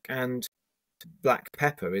turmeric and black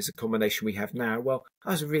pepper is a combination we have now. Well,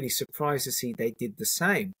 I was really surprised to see they did the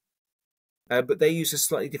same. But they use a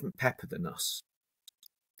slightly different pepper than us.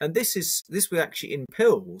 And this was actually in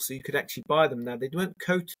pills, so you could actually buy them now. They weren't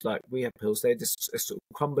coated like we have pills. They're just a sort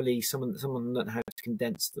of crumbly, someone learned how to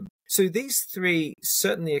condense them. So these three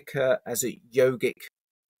certainly occur as a yogic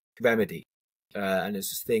remedy, and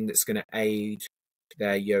as a thing that's going to aid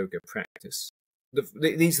their yoga practice.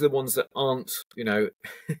 These are the ones that aren't,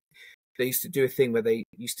 they used to do a thing where they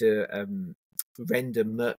used to render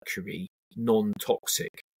mercury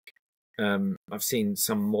non-toxic. I've seen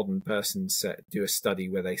some modern persons do a study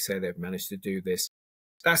where they say they've managed to do this.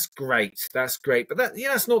 That's great. That's great. But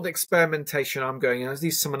that's not the experimentation I'm going in. I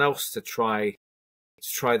need someone else to try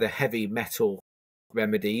the heavy metal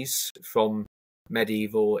remedies from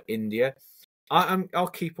medieval India. I'll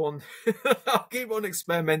keep on I'll keep on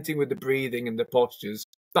experimenting with the breathing and the postures.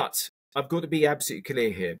 But I've got to be absolutely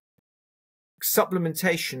clear here.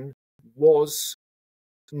 Supplementation was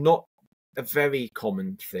not a very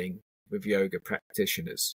common thing with yoga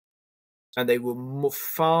practitioners, and they were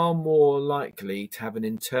far more likely to have an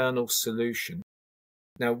internal solution.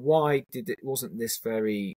 Now, why wasn't this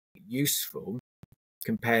very useful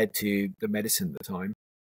compared to the medicine at the time?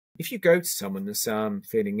 If you go to someone and say, I'm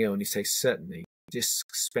feeling ill, and you say, certainly, just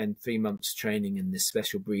spend 3 months training in this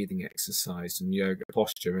special breathing exercise and yoga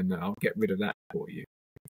posture, and I'll get rid of that for you.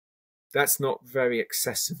 That's not very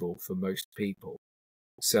accessible for most people.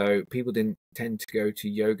 So people didn't tend to go to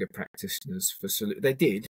yoga practitioners for solutions. They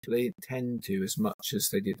did, but they didn't tend to as much as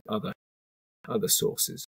they did other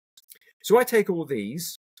sources. So I take all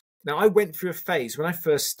these. Now, I went through a phase when I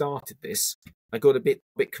first started this. I got a bit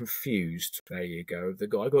confused. There you go. I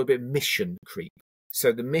got a bit mission creep.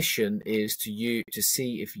 So the mission is to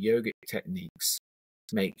see if yogic techniques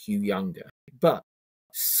make you younger. But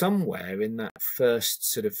somewhere in that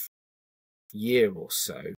first sort of year or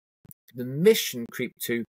so, the mission creeped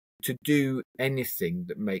to do anything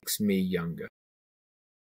that makes me younger.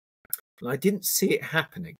 And I didn't see it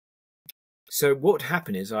happening. So what would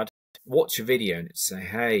happen is I'd watch a video and it'd say,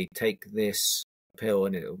 hey, take this pill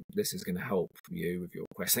and this is going to help you with your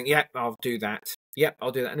quest. And yeah, I'll do that. Yeah,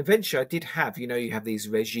 I'll do that. And eventually I did have, you have these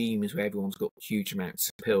regimes where everyone's got huge amounts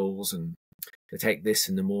of pills and they take this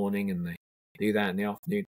in the morning and they do that in the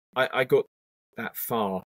afternoon. I got that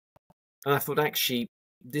far. And I thought, actually,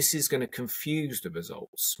 this is going to confuse the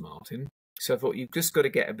results, Martin. So I thought, you've just got to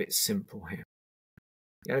get a bit simple here.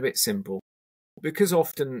 Get a bit simple. Because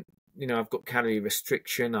often, I've got calorie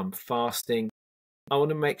restriction, I'm fasting. I want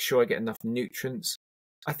to make sure I get enough nutrients.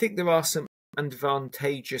 I think there are some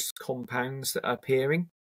advantageous compounds that are appearing.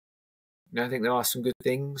 I think there are some good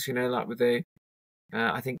things, like with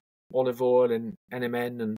I think olive oil and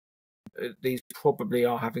NMN, and these probably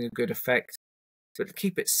are having a good effect. But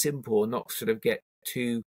keep it simple and not sort of get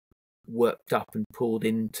too worked up and pulled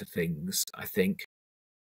into things, I think.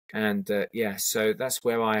 And so that's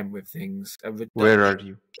where I am with things. Where are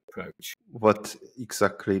you? Approach. What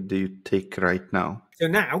exactly do you take right now? So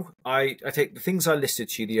now I take the things I listed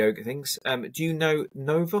to you, the yoga things. Do you know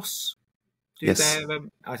Novus? Yes.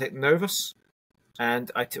 I take Novus,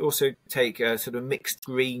 and I also take a sort of mixed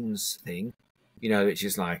greens thing, which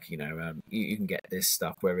is like, you can get this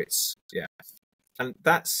stuff where it's, and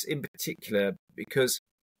that's in particular because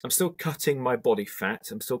I'm still cutting my body fat.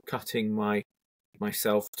 I'm still cutting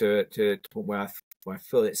myself to where I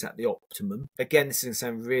feel it's at the optimum. Again, this is going to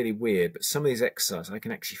sound really weird, but some of these exercises, I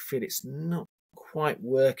can actually feel it's not quite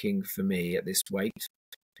working for me at this weight.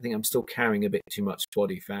 I think I'm still carrying a bit too much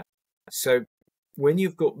body fat. So when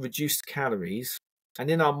you've got reduced calories,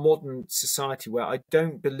 and in our modern society where I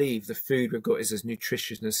don't believe the food we've got is as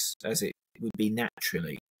nutritious as it would be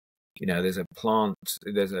naturally, there's a plant,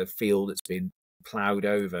 there's a field that's been ploughed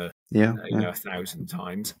over, 1,000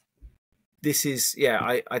 times. This is,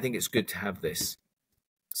 I think it's good to have this.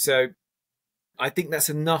 So I think that's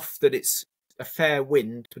enough that it's a fair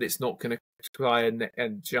wind, but it's not going to try a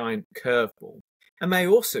giant curveball. I may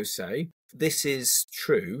also say this is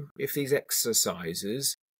true if these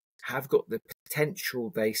exercises have got the potential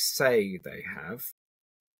they say they have,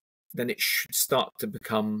 then it should start to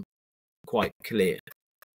become quite clear.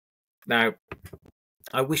 Now,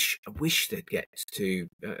 I wish they'd get to,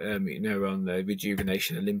 on the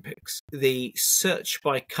Rejuvenation Olympics. The search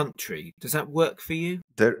by country, does that work for you?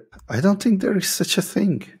 I don't think there is such a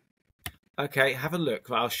thing. Okay, have a look.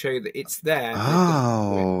 I'll show you that it's there.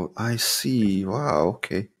 Oh, I see. Wow,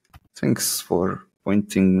 okay. Thanks for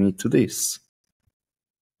pointing me to this.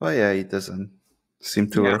 Oh, yeah, it doesn't seem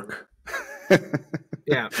to work.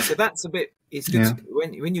 Yeah, so that's a bit, it's good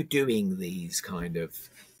when you're doing these kind of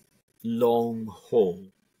long haul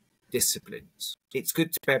disciplines, it's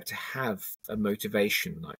good to be able to have a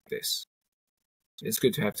motivation like this. It's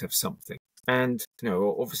good to have something. And,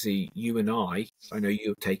 obviously you and I know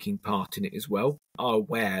you're taking part in it as well, are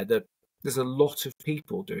aware that there's a lot of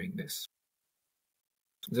people doing this.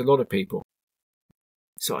 There's a lot of people.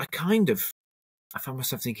 So I found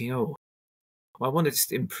myself thinking, I want to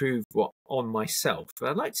just improve on myself, but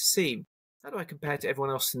I'd like to see, how do I compare to everyone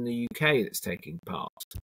else in the UK that's taking part?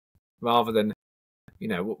 Rather than, You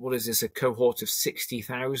know, what is this, a cohort of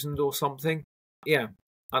 60,000 or something? Yeah,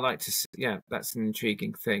 I like to, yeah, that's an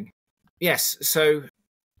intriguing thing. Yes, so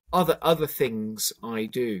other things I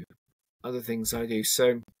do,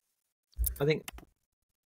 So I think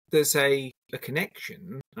there's a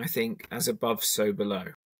connection, I think, as above, so below.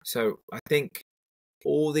 So I think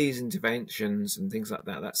all these interventions and things like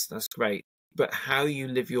that, that's great. But how you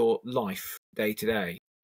live your life day to day,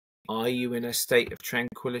 are you in a state of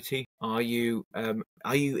tranquility? Are you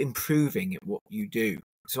improving at what you do?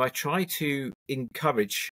 So I try to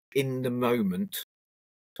encourage in the moment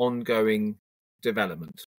ongoing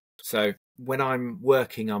development. So when I'm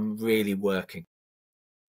working, I'm really working.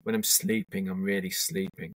 When I'm sleeping, I'm really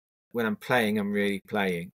sleeping. When I'm playing, I'm really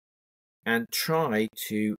playing. And try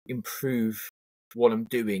to improve what I'm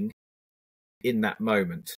doing in that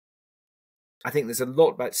moment. I think there's a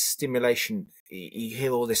lot about stimulation. You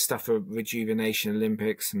hear all this stuff of Rejuvenation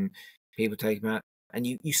Olympics and people take them out, and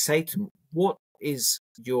you say to them, what is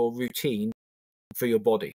your routine for your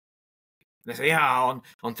body? And they say, yeah,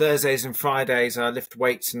 on Thursdays and Fridays, I lift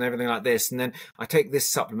weights and everything like this. And then I take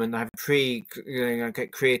this supplement. I have I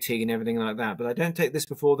get creatine and everything like that. But I don't take this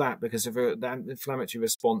before that because of that inflammatory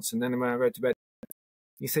response. And then when I go to bed,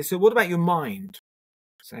 you say, so what about your mind?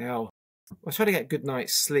 I say, oh, I try to get a good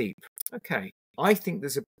night's sleep. Okay. I think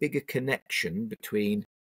there's a bigger connection between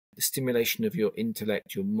the stimulation of your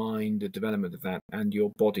intellect, your mind, the development of that, and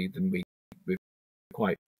your body than we're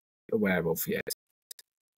quite aware of yet.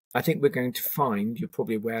 I think we're going to find, you're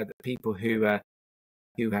probably aware that people who have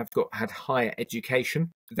had higher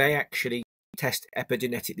education, they actually test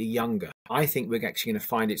epigenetically younger. I think we're actually going to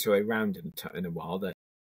find its way around in a while that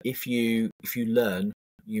if you learn,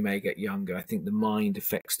 you may get younger. I think the mind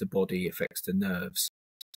affects the body, affects the nerves.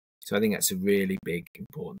 So I think that's a really big,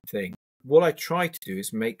 important thing. What I try to do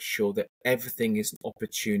is make sure that everything is an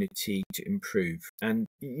opportunity to improve. And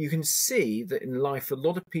you can see that in life, a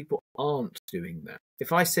lot of people aren't doing that.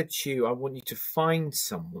 If I said to you, I want you to find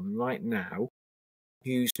someone right now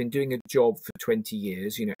who's been doing a job for 20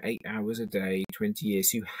 years, 8 hours a day, 20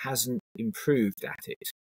 years, who hasn't improved at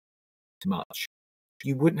it much,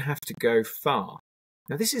 you wouldn't have to go far.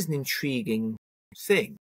 Now, this is an intriguing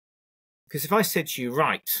thing. Because if I said to you,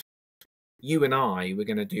 right, you and I, we're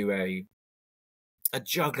going to do a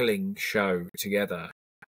juggling show together,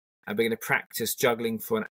 and we're going to practice juggling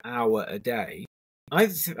for an hour a day, I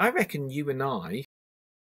reckon you and I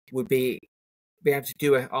would be able to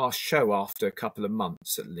do our show after a couple of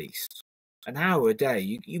months at least. An hour a day,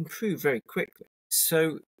 you improve very quickly.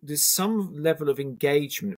 So there's some level of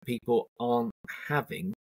engagement people aren't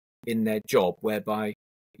having in their job, whereby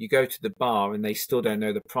you go to the bar and they still don't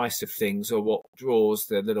know the price of things or what drawers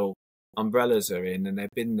their little umbrellas are in, and they've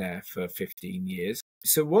been there for 15 years.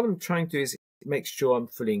 So what I'm trying to do is make sure I'm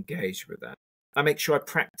fully engaged with that. I make sure I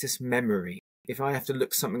practice memory. If I have to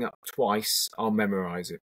look something up twice, I'll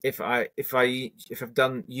memorize it. If I've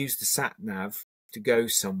used the sat nav to go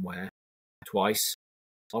somewhere twice,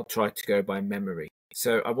 I'll try to go by memory.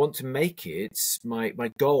 So I want to make it, my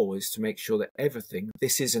goal is to make sure that everything,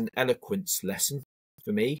 this is an eloquence lesson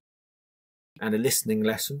for me and a listening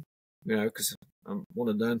lesson, because I want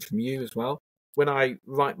to learn from you as well. When I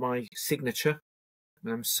write my signature,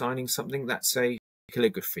 when I'm signing something, that's a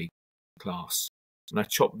calligraphy class. When I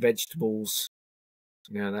chop vegetables,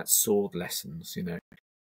 that's sword lessons,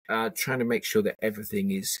 trying to make sure that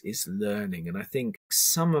everything is learning. And I think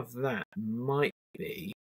some of that might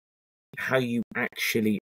be how you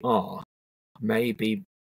actually are, may be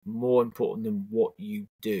more important than what you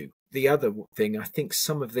do. The other thing, I think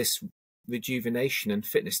some of this rejuvenation and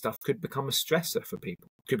fitness stuff could become a stressor for people,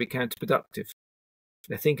 could be counterproductive.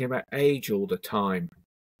 They're thinking about age all the time,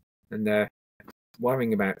 and they're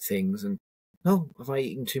worrying about things. And, oh, have I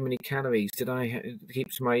eaten too many calories? Did I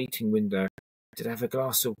keep to my eating window? Did I have a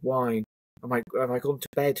glass of wine? Have I gone to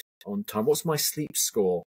bed on time? What's my sleep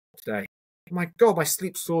score today? Oh my God, my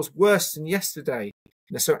sleep score's worse than yesterday.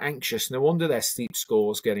 And they're so anxious. No wonder their sleep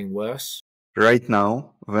score's getting worse. Right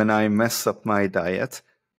now, when I mess up my diet,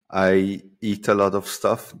 I eat a lot of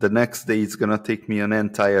stuff. The next day, it's going to take me an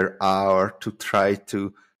entire hour to try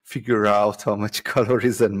to figure out how much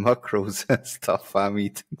calories and macros and stuff I'm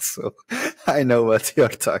eating. So I know what you're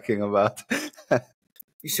talking about.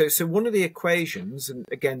 So one of the equations, and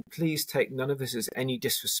again, please take none of this as any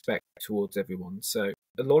disrespect towards everyone. So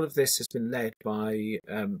a lot of this has been led by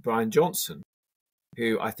Brian Johnson,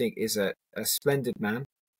 who I think is a splendid man.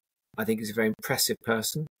 I think he's a very impressive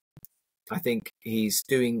person. I think he's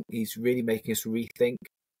really making us rethink.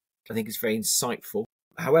 I think he's very insightful.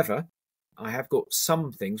 However, I have got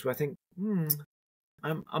some things where I think,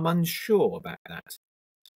 I'm unsure about that.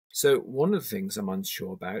 So one of the things I'm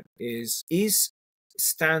unsure about is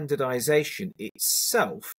standardization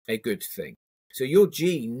itself a good thing? So your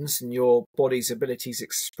genes and your body's abilities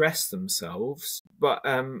express themselves, but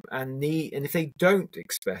and if they don't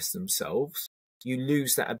express themselves, you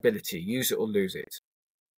lose that ability. Use it or lose it.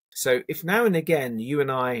 So if now and again you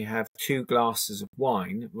and I have 2 glasses of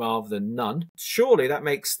wine rather than none, surely that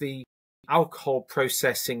makes the alcohol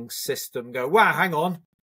processing system go, wow, hang on,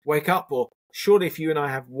 wake up. Or surely if you and I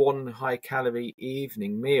have 1 high calorie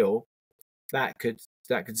evening meal, that could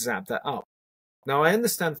zap that up. Now, I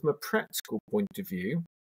understand from a practical point of view,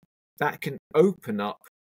 that can open up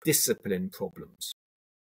discipline problems.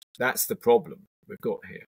 That's the problem we've got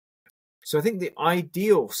here. So I think the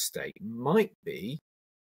ideal state might be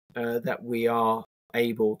that we are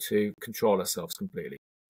able to control ourselves completely.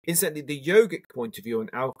 Incidentally, the yogic point of view on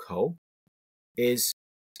alcohol is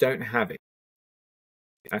don't have it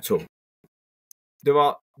at all.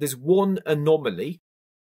 There's one anomaly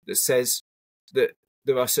that says that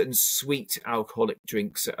there are certain sweet alcoholic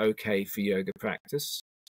drinks that are okay for yoga practice,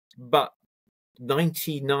 but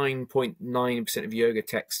 99.9% of yoga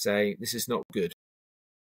texts say this is not good.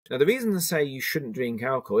 Now, the reason they say you shouldn't drink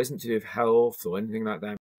alcohol isn't to do with health or anything like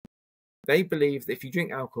that. They believe that if you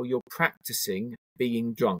drink alcohol, you're practicing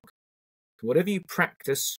being drunk. Whatever you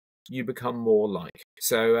practice, you become more like.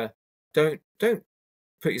 So don't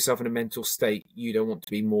put yourself in a mental state you don't want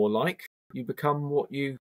to be more like. You become what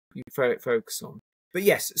you focus on. But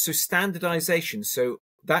yes, so standardization. So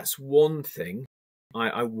that's one thing.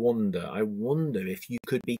 I wonder if you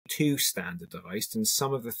could be too standardized, and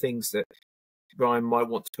some of the things that Brian might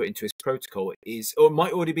want to put into his protocol is, or it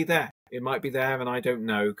might already be there. It might be there, and I don't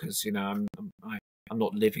know because I'm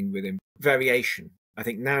not living with him. Variation. I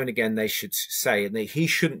think now and again they should say, and he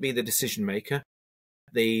shouldn't be the decision maker.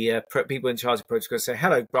 The people in charge of protocol say,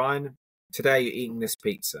 "Hello, Brian. Today you're eating this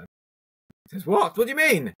pizza." He says, "What? What do you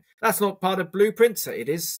mean? That's not part of blueprints." It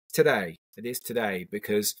is today. It is today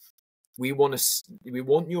because we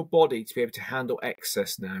want your body to be able to handle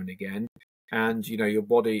excess now and again, and your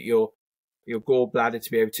body, your gallbladder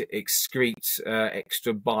to be able to excrete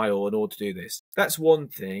extra bile in order to do this. That's one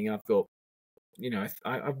thing I've got.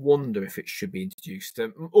 I wonder if it should be introduced.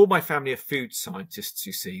 All my family are food scientists,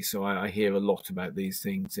 you see, so I hear a lot about these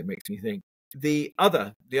things. It makes me think. The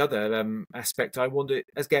other aspect, I wonder,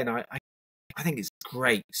 again, I think it's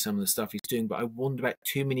great, some of the stuff he's doing, but I wonder about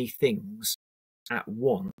too many things at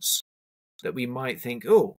once that we might think,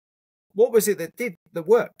 oh, what was it that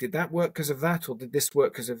worked? Did that work because of that, or did this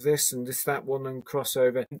work because of this, and that one, and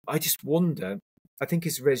crossover? I just wonder. I think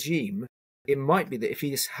his regime, it might be that if he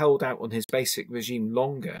just held out on his basic regime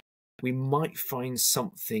longer, we might find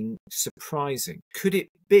something surprising. Could it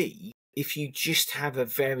be if you just have a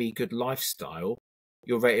very good lifestyle,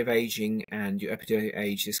 your rate of aging and your epidemic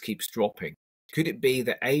age just keeps dropping? Could it be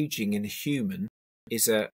that aging in a human is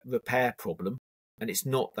a repair problem, and it's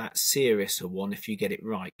not that serious a one if you get it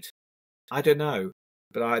right? I don't know,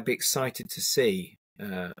 but I'd be excited to see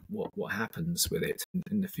what happens with it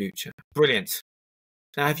in the future. Brilliant.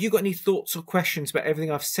 Now, have you got any thoughts or questions about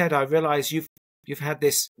everything I've said? I realise you've had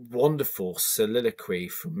this wonderful soliloquy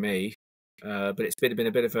from me, but it's been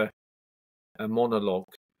a bit of a monologue.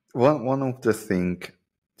 One of the things,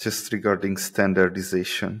 just regarding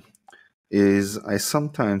standardization, is I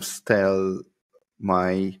sometimes tell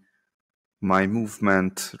my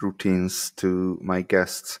movement routines to my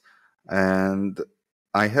guests, and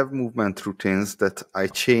I have movement routines that I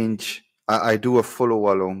change. I do a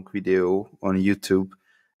follow along video on YouTube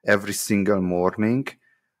every single morning,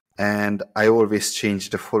 and I always change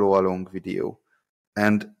the follow along video,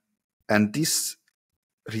 and this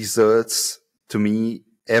results to me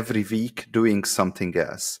every week doing something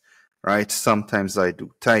else, right? Sometimes I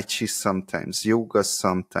do Tai Chi, sometimes yoga,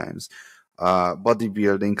 sometimes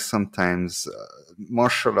bodybuilding, sometimes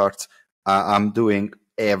martial arts. I'm doing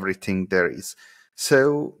everything there is.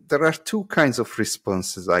 So there are 2 kinds of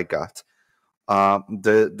responses I got.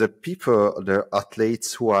 The people, the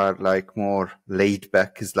athletes who are like more laid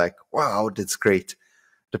back is like, wow, that's great.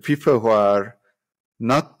 The people who are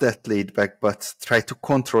not that laid back but try to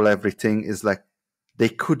control everything is like, they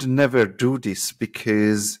could never do this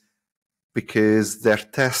because their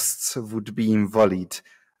tests would be invalid,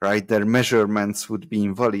 right? Their measurements would be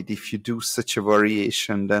invalid. If you do such a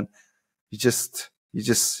variation, then you just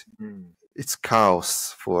it's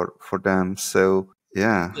chaos for them. So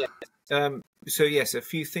yeah. So yes, a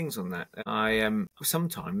few things on that. I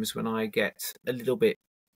sometimes when I get a little bit,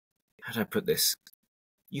 how do I put this?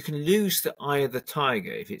 You can lose the eye of the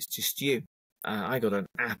tiger if it's just you. I got an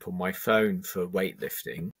app on my phone for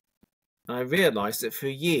weightlifting, And I realized that for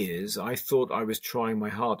years I thought I was trying my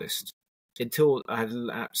hardest until I had a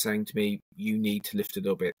little app saying to me, you need to lift a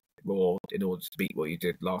little bit more in order to beat what you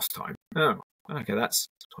did last time. Oh, okay, that's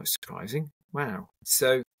quite surprising. Wow.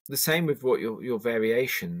 So the same with what your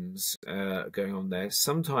variations going on there.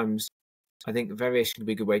 Sometimes I think variation can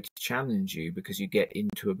be a good way to challenge you because you get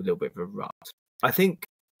into a little bit of a rut. I think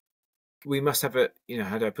we must have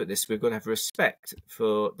how do I put this? We've got to have respect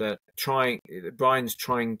for Brian's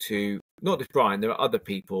trying to, not just Brian, there are other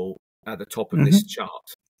people at the top of this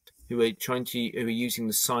chart who are using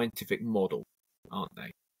the scientific model, aren't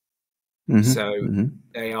they? So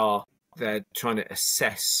they're trying to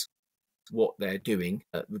assess what they're doing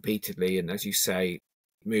repeatedly, and as you say,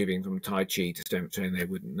 moving from Tai Chi to strength training, they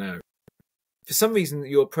wouldn't know. For some reason,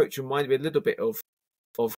 your approach reminded me a little bit of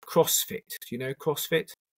CrossFit. Do you know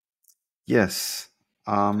CrossFit? Yes.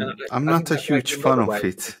 I'm not a huge fan of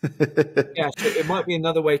it. Yeah, so it might be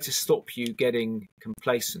another way to stop you getting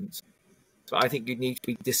complacent. But I think you need to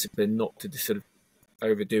be disciplined not to sort of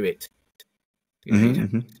overdo it. You know, you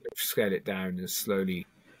have to scale it down and slowly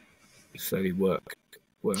work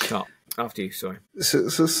up. After you, sorry. So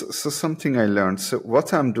something I learned. So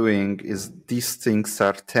what I'm doing is these things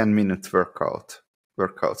are 10-minute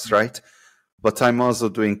workouts, right? But I'm also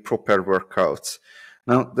doing proper workouts.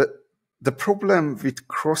 Now, the problem with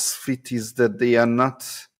CrossFit is that they are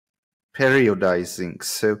not periodizing.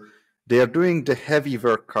 So they are doing the heavy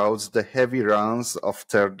workouts, the heavy runs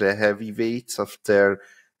after the heavy weights,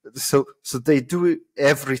 so they do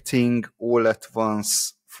everything all at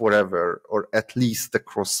once forever, or at least the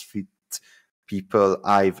CrossFit people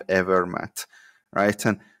I've ever met, right?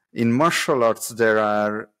 And in martial arts, there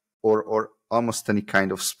are, or almost any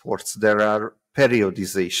kind of sports, there are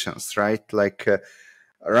periodizations, right? Like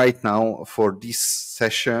right now for this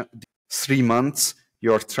session, 3 months,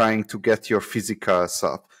 you're trying to get your physicals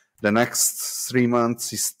up. The next 3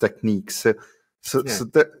 months is technique. So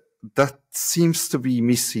that seems to be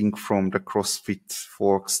missing from the CrossFit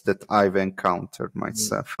folks that I've encountered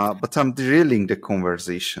myself. But I'm derailing the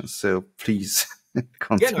conversation, so please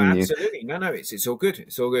continue. Yeah, no, absolutely. No, it's all good.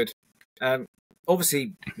 It's all good.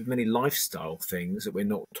 Obviously, with many lifestyle things that we're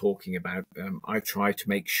not talking about, I try to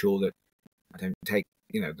make sure that I don't take,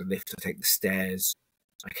 the lift, I take the stairs.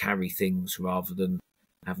 I carry things rather than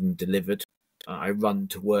have them delivered. I run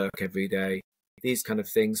to work every day. These kind of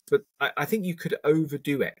things. But I think you could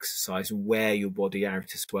overdo exercise and wear your body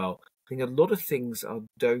out as well. I think a lot of things are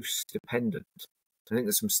dose dependent. I think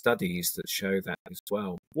there's some studies that show that as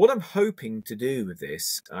well. What I'm hoping to do with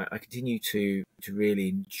this, I continue to really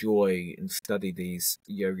enjoy and study these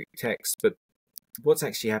yogic texts, but what's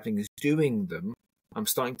actually happening is doing them, I'm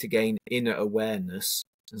starting to gain inner awareness.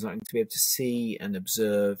 I'm starting to be able to see and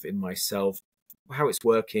observe in myself how it's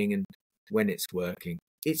working and when it's working.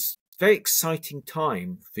 It's a very exciting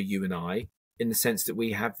time for you and I, in the sense that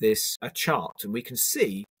we have a chart and we can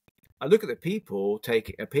see. I look at the people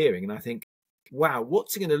appearing and I think, wow,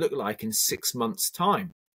 what's it going to look like in 6 months'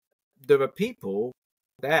 time? There are people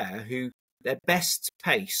there who their best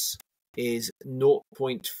pace is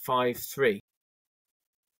 0.53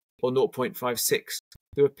 or 0.56.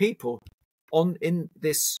 There are people in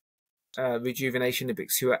this Rejuvenation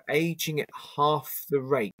Olympics who are aging at half the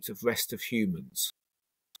rate of rest of humans.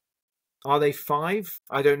 Are they 5?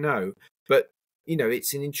 I don't know. But,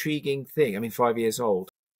 it's an intriguing thing. I mean, 5 years old.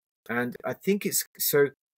 And I think it's so.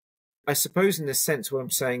 I suppose in a sense what I'm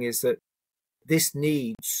saying is that this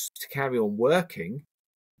needs to carry on working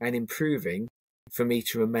and improving for me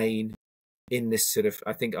to remain in this sort of,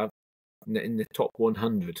 I think I'm in the top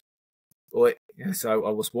 100. So I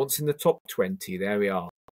was once in the top 20. There we are.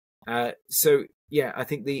 So yeah, I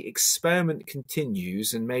think the experiment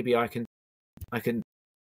continues, and maybe I can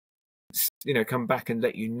come back and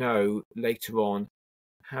let you know later on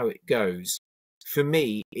how it goes. For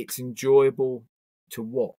me, it's enjoyable to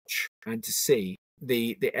watch and to see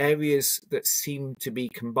the areas that seem to be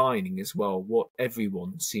combining as well. What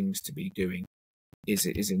everyone seems to be doing is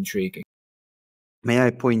intriguing. May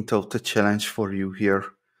I point out a challenge for you here?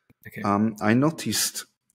 Okay. I noticed,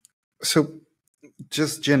 so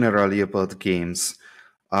just generally about games.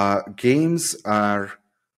 Games are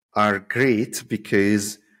great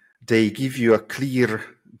because they give you a clear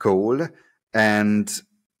goal and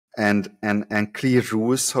clear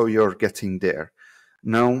rules how you're getting there.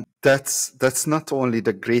 Now, that's not only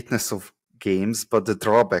the greatness of games, but the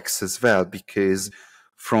drawbacks as well, because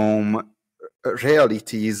from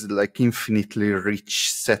reality is like infinitely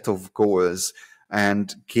rich set of goals,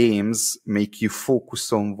 and games make you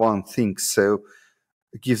focus on one thing, so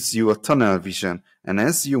it gives you a tunnel vision. And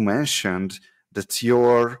as you mentioned, that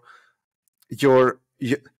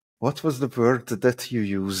what was the word that you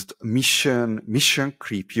used? Mission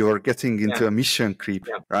creep. You are getting into Yeah, a mission creep,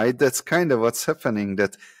 yeah. right? That's kind of what's happening,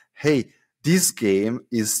 that, hey, this game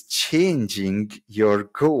is changing your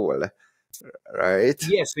goal, right?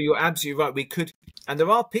 Yeah, so you're absolutely right. We could, and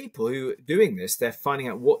there are people who are doing this. They're finding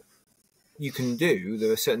out what you can do.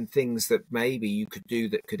 There are certain things that maybe you could do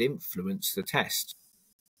that could influence the test.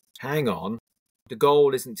 Hang on. The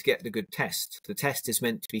goal isn't to get the good test. The test is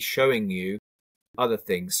meant to be showing you other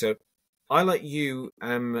things. So I, like you,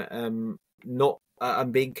 not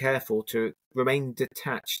I'm being careful to remain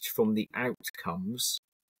detached from the outcomes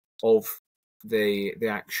of the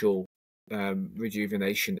actual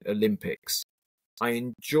rejuvenation Olympics. I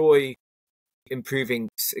enjoy improving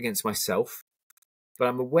against myself, but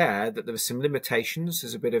I'm aware that there are some limitations.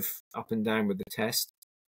 There's a bit of up and down with the test,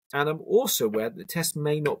 and I'm also aware that the test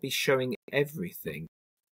may not be showing everything.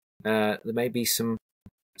 There may be some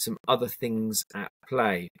other things at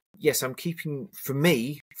play. Yes, I'm keeping, for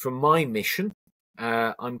me, from my mission,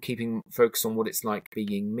 I'm keeping focused on what it's like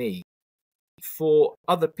being me. For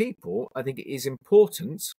other people, I think it is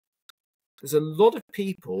important. There's a lot of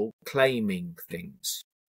people claiming things.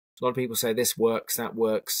 A lot of people say this works, that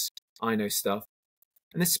works, I know stuff.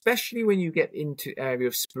 And especially when you get into area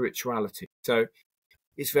of spirituality. So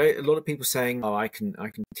it's a lot of people saying, oh, I can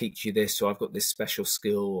teach you this, or I've got this special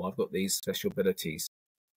skill, or I've got these special abilities.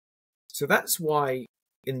 So that's why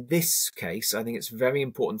in this case, I think it's very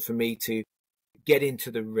important for me to get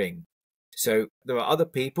into the ring. So there are other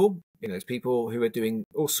people, there's people who are doing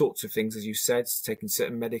all sorts of things, as you said, taking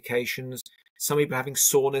certain medications. Some people having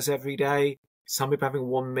saunas every day. Some people having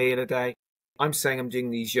one meal a day. I'm saying I'm doing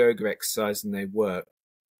these yoga exercises and they work.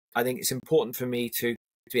 I think it's important for me to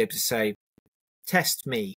be able to say, test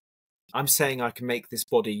me. I'm saying I can make this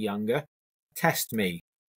body younger. Test me.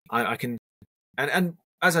 I can, and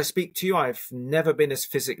as I speak to you, I've never been as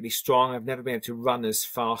physically strong. I've never been able to run as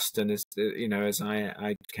fast and as as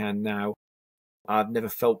I can now. I've never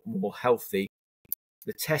felt more healthy.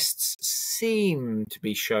 The tests seem to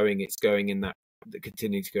be showing it's going in that,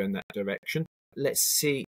 continuing to go in that direction. Let's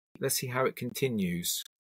see how it continues.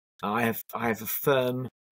 I have a firm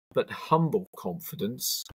but humble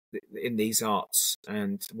confidence in these arts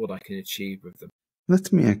and what I can achieve with them.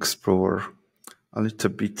 Let me explore a little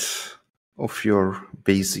bit of your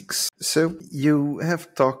basics. So you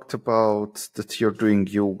have talked about that you're doing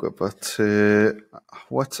yoga, but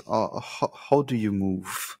how do you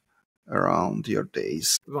move around your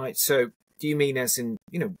days? Right. So do you mean as in,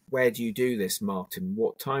 where do you do this, Martin?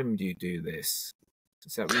 What time do you do this?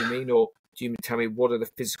 Is that what you mean? Or do you tell me what are the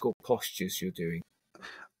physical postures you're doing?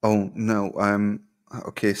 Oh no,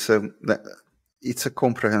 okay. So it's a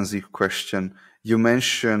comprehensive question. You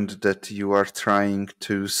mentioned that you are trying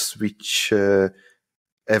to switch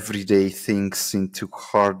everyday things into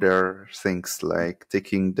harder things, like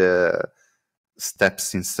taking the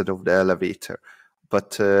steps instead of the elevator.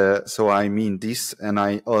 But so I mean this, and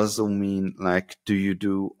I also mean, like, do you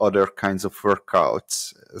do other kinds of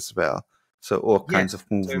workouts as well? So all kinds Yes. of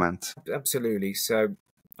So movement. absolutely. So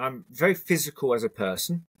I'm very physical as a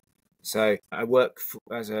person. So I work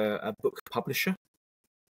as a book publisher,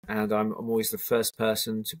 and I'm always the first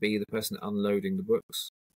person to be the person unloading the books.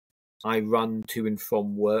 I run to and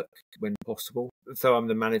from work when possible. Though I'm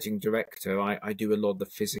the managing director, I do a lot of the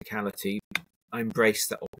physicality. I embrace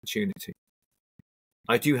that opportunity.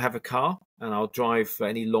 I do have a car, and I'll drive for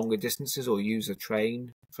any longer distances or use a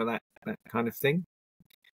train for that kind of thing.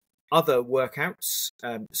 Other workouts,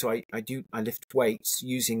 so I lift weights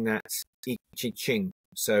using that I Ching,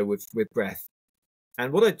 so with breath.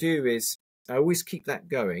 And what I do is I always keep that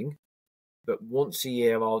going, but once a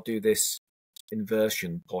year I'll do this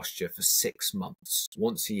inversion posture for 6 months,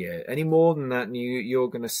 once a year. Any more than that, and you're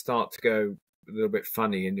going to start to go a little bit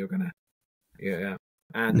funny, and you're going to, yeah.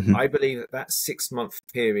 And Mhm. I believe that 6 month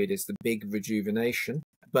period is the big rejuvenation.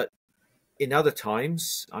 But in other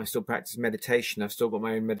times, I still practice meditation. I've still got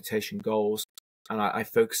my own meditation goals, and I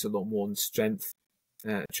focus a lot more on strength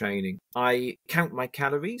training. I count my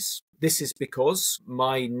calories. This is because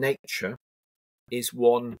my nature is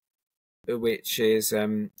one which is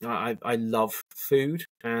I love food,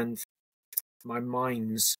 and my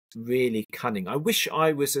mind's really cunning. I wish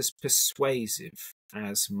I was as persuasive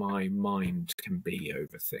as my mind can be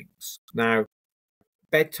over things. Now,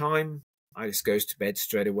 bedtime, I just goes to bed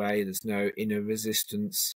straight away. There's no inner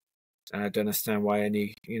resistance. I don't understand why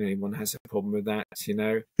anyone has a problem with that.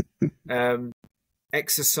 Um,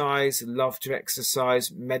 exercise, love to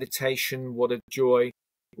exercise, meditation, what a joy.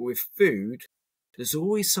 But with food, there's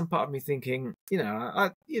always some part of me thinking,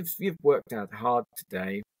 you've worked out hard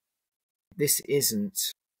today. This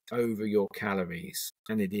isn't over your calories,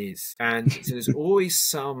 and it is. And so there's always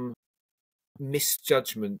some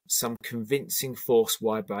misjudgment, some convincing force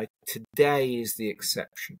whereby today is the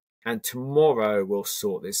exception and tomorrow we'll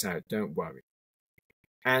sort this out, don't worry.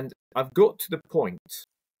 And I've got to the point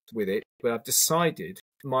with it where I've decided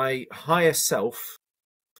my higher self,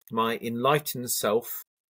 my enlightened self,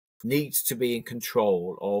 needs to be in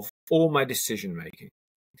control of all my decision making.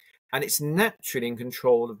 And it's naturally in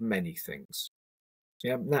control of many things.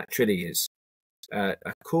 Yeah, naturally is. A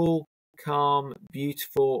cool, calm,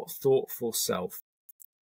 beautiful, thoughtful self.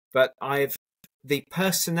 But the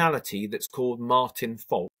personality that's called Martin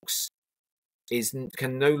Faulks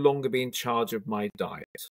can no longer be in charge of my diet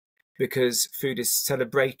because food is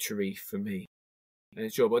celebratory for me. And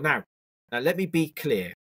it's but now, let me be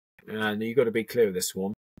clear. And you've got to be clear with this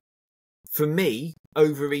one. For me,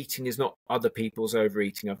 overeating is not other people's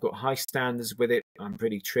overeating. I've got high standards with it. I'm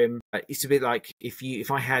pretty trim. It's a bit like if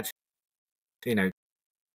I had,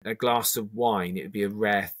 a glass of wine, it would be a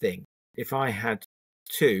rare thing. If I had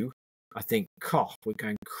two, I think, God, we're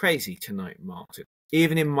going crazy tonight, Martin.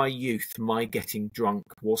 Even in my youth, my getting drunk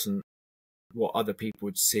wasn't what other people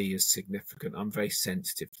would see as significant. I'm very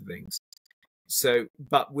sensitive to things. So,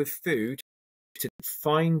 but with food, to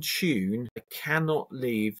fine tune, I cannot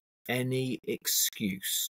leave any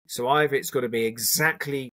excuse. So either it's got to be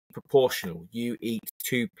exactly proportional. You eat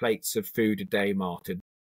 2 plates of food a day, Martin,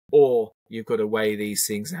 or you've got to weigh these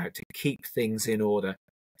things out to keep things in order.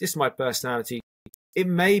 This is my personality. It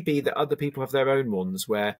may be that other people have their own ones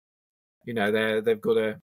where, they've got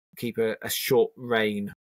to keep a short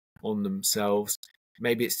rein on themselves.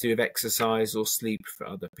 Maybe it's to do with exercise or sleep for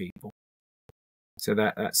other people. So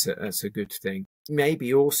that's a good thing.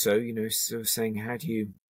 Maybe also, sort of saying how do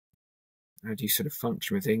you sort of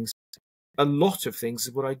function with things? A lot of things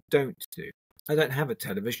is what I don't do. I don't have a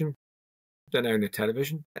television. Don't own a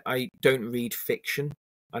television. I don't read fiction.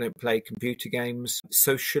 I don't play computer games.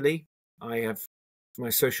 Socially, my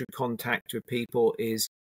social contact with people is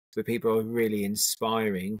with people who are really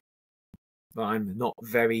inspiring, but I'm not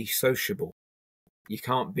very sociable. You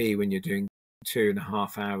can't be when you're doing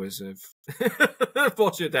 2.5 hours of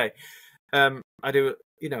watch a day. I do,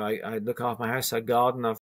 I look after my house. I garden.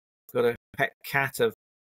 I've got a pet cat. I've,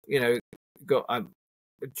 got a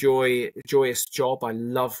joyous job. I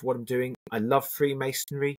love what I'm doing. I love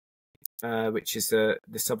Freemasonry, which is the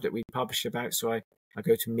subject we publish about. So I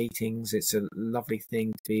go to meetings. It's a lovely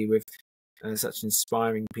thing to be with such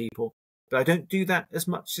inspiring people. But I don't do that as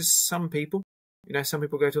much as some people. Some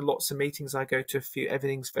people go to lots of meetings. I go to a few.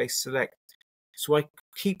 Everything's very select. So I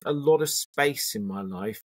keep a lot of space in my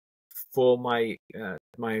life for my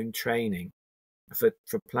own training, for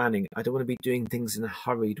planning. I don't want to be doing things in a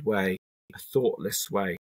hurried way, a thoughtless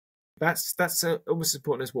way. That's almost as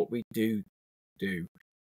important as what we do.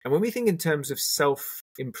 And when we think in terms of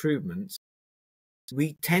self-improvement,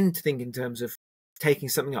 we tend to think in terms of taking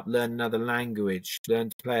something up, learn another language, learn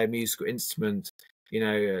to play a musical instrument,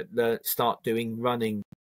 start doing running,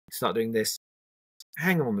 start doing this.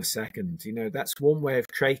 Hang on a second, that's one way of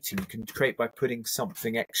creating. You can create by putting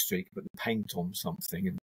something extra. You can put the paint on something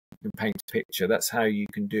and paint a picture. That's how you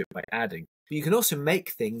can do it, by adding. But you can also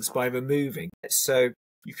make things by removing. So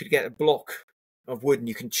you could get a block of wood and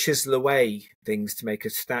you can chisel away things to make a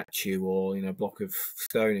statue, or a block of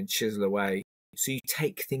stone and chisel away. So you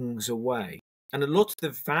take things away. And a lot of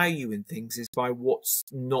the value in things is by what's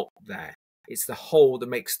not there. It's the whole that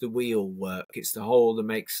makes the wheel work. It's the whole that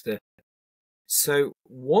makes the... So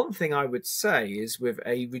one thing I would say is, with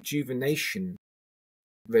a rejuvenation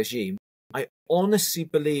regime, I honestly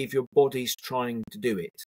believe your body's trying to do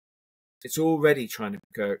it. It's already trying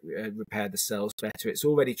to repair the cells better. It's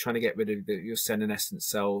already trying to get rid of your senescent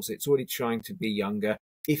cells. It's already trying to be younger.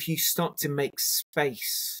 If you start to make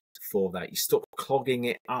space for that, you stop clogging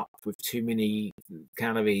it up with too many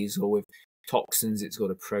calories or with toxins it's got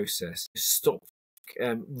to process. Stop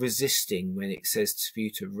resisting when it says for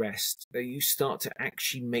you to rest. You start to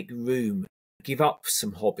actually make room. Give up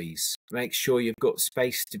some hobbies. Make sure you've got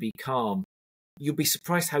space to be calm. You'll be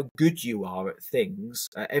surprised how good you are at things,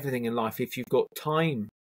 everything in life, if you've got time.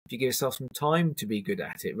 If you give yourself some time to be good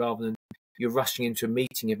at it, rather than you're rushing into a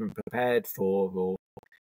meeting you haven't prepared for, or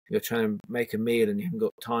you're trying to make a meal and you haven't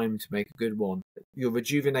got time to make a good one. Your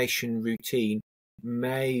rejuvenation routine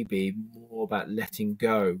may be more about letting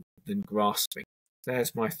go than grasping.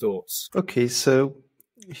 There's my thoughts. Okay, so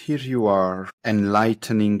here you are,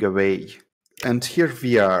 enlightening away. And here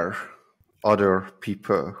we are, other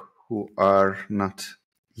people who are not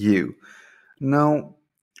you. Now,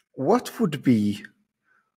 what would be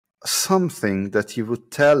something that you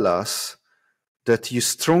would tell us that you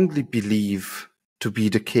strongly believe to be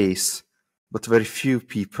the case, but very few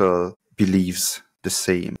people believes the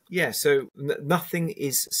same. Yeah, so nothing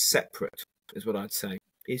is separate, is what I'd say.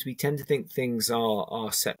 Is we tend to think things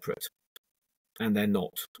are separate, and they're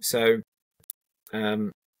not. So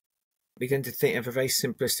we tend to have a very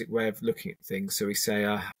simplistic way of looking at things. So we say,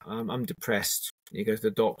 I'm depressed. You go to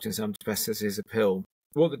the doctor and say, I'm depressed, this is a pill.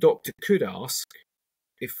 What the doctor could ask,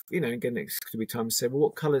 if, again, it could be time to say, well,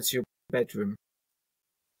 what colour's your bedroom?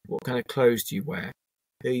 What kind of clothes do you wear?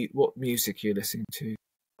 What music are you listening to?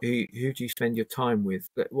 Who do you spend your time with?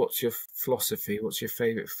 What's your philosophy? What's your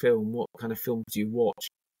favourite film? What kind of films do you watch?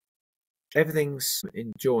 Everything's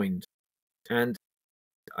joined. And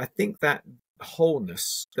I think that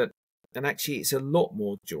wholeness, and actually it's a lot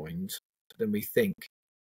more joined than we think.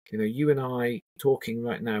 You and I talking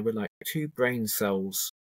right now, we're like two brain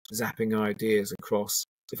cells zapping ideas across.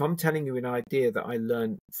 If I'm telling you an idea that I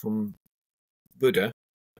learned from Buddha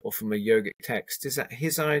or from a yogic text, is that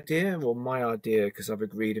his idea or my idea because I've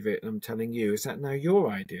agreed with it and I'm telling you? Is that now your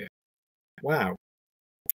idea? Wow.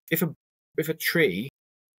 If a tree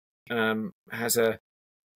has an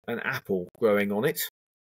apple growing on it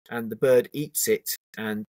and the bird eats it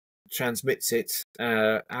and transmits it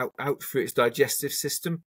out through its digestive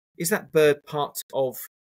system, is that bird part of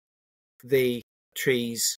the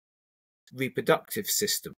tree's reproductive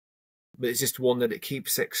system? But it's just one that it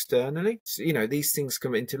keeps externally. So, these things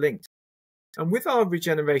come interlinked. And with our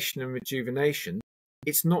regeneration and rejuvenation,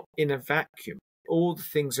 it's not in a vacuum. All the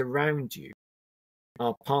things around you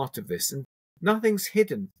are part of this, and nothing's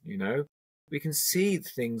hidden. We can see the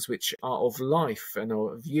things which are of life and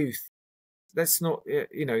of youth. That's not,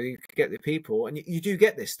 you get the people, and you do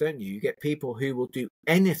get this, don't you? You get people who will do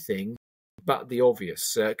anything but the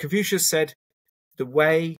obvious. Confucius said, the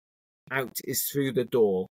way out is through the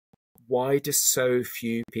door. Why do so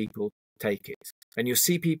few people take it? And you'll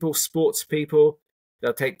see people, sports people,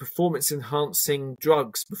 they'll take performance-enhancing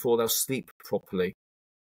drugs before they'll sleep properly.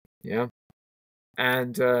 Yeah.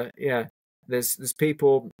 And, there's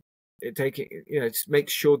people taking, to make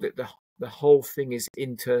sure that the whole thing is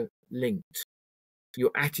interlinked.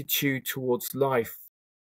 Your attitude towards life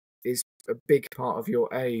is a big part of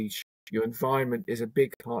your age. Your environment is a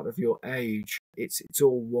big part of your age. It's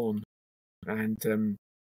all one. And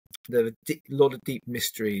there are a lot of deep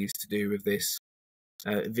mysteries to do with this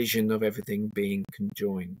vision of everything being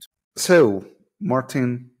conjoined. So,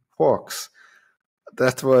 Martin Faulks,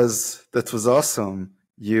 that was awesome.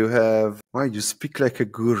 You speak like a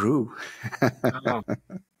guru. How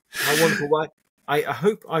wonderful! I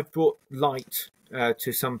hope I've brought light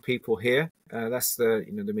to some people here. That's the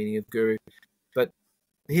meaning of guru. But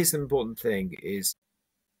here's the important thing: is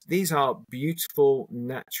these are beautiful,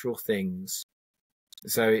 natural things.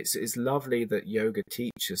 So it's lovely that yoga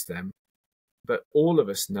teaches them, but all of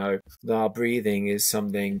us know that our breathing is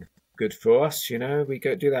something good for us. We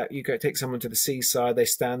go do that. You go take someone to the seaside, they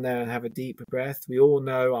stand there and have a deep breath. We all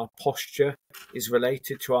know our posture is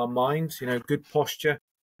related to our mind. Good posture,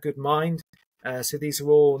 good mind. So these are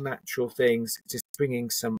all natural things, just bringing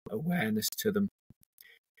some awareness to them.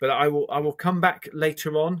 But I will come back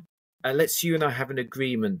later on. Let's you and I have an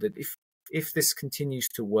agreement that if this continues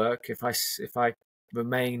to work, if I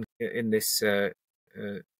remain in this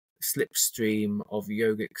slipstream of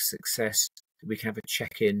yogic success, we can have a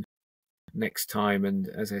check-in next time and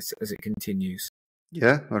as it continues.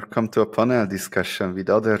 Yeah, or come to a panel discussion with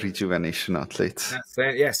other rejuvenation athletes. That's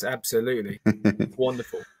it. Yes, absolutely.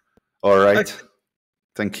 Wonderful. All right. Okay.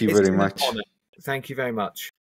 Thank you very much. Thank you very much.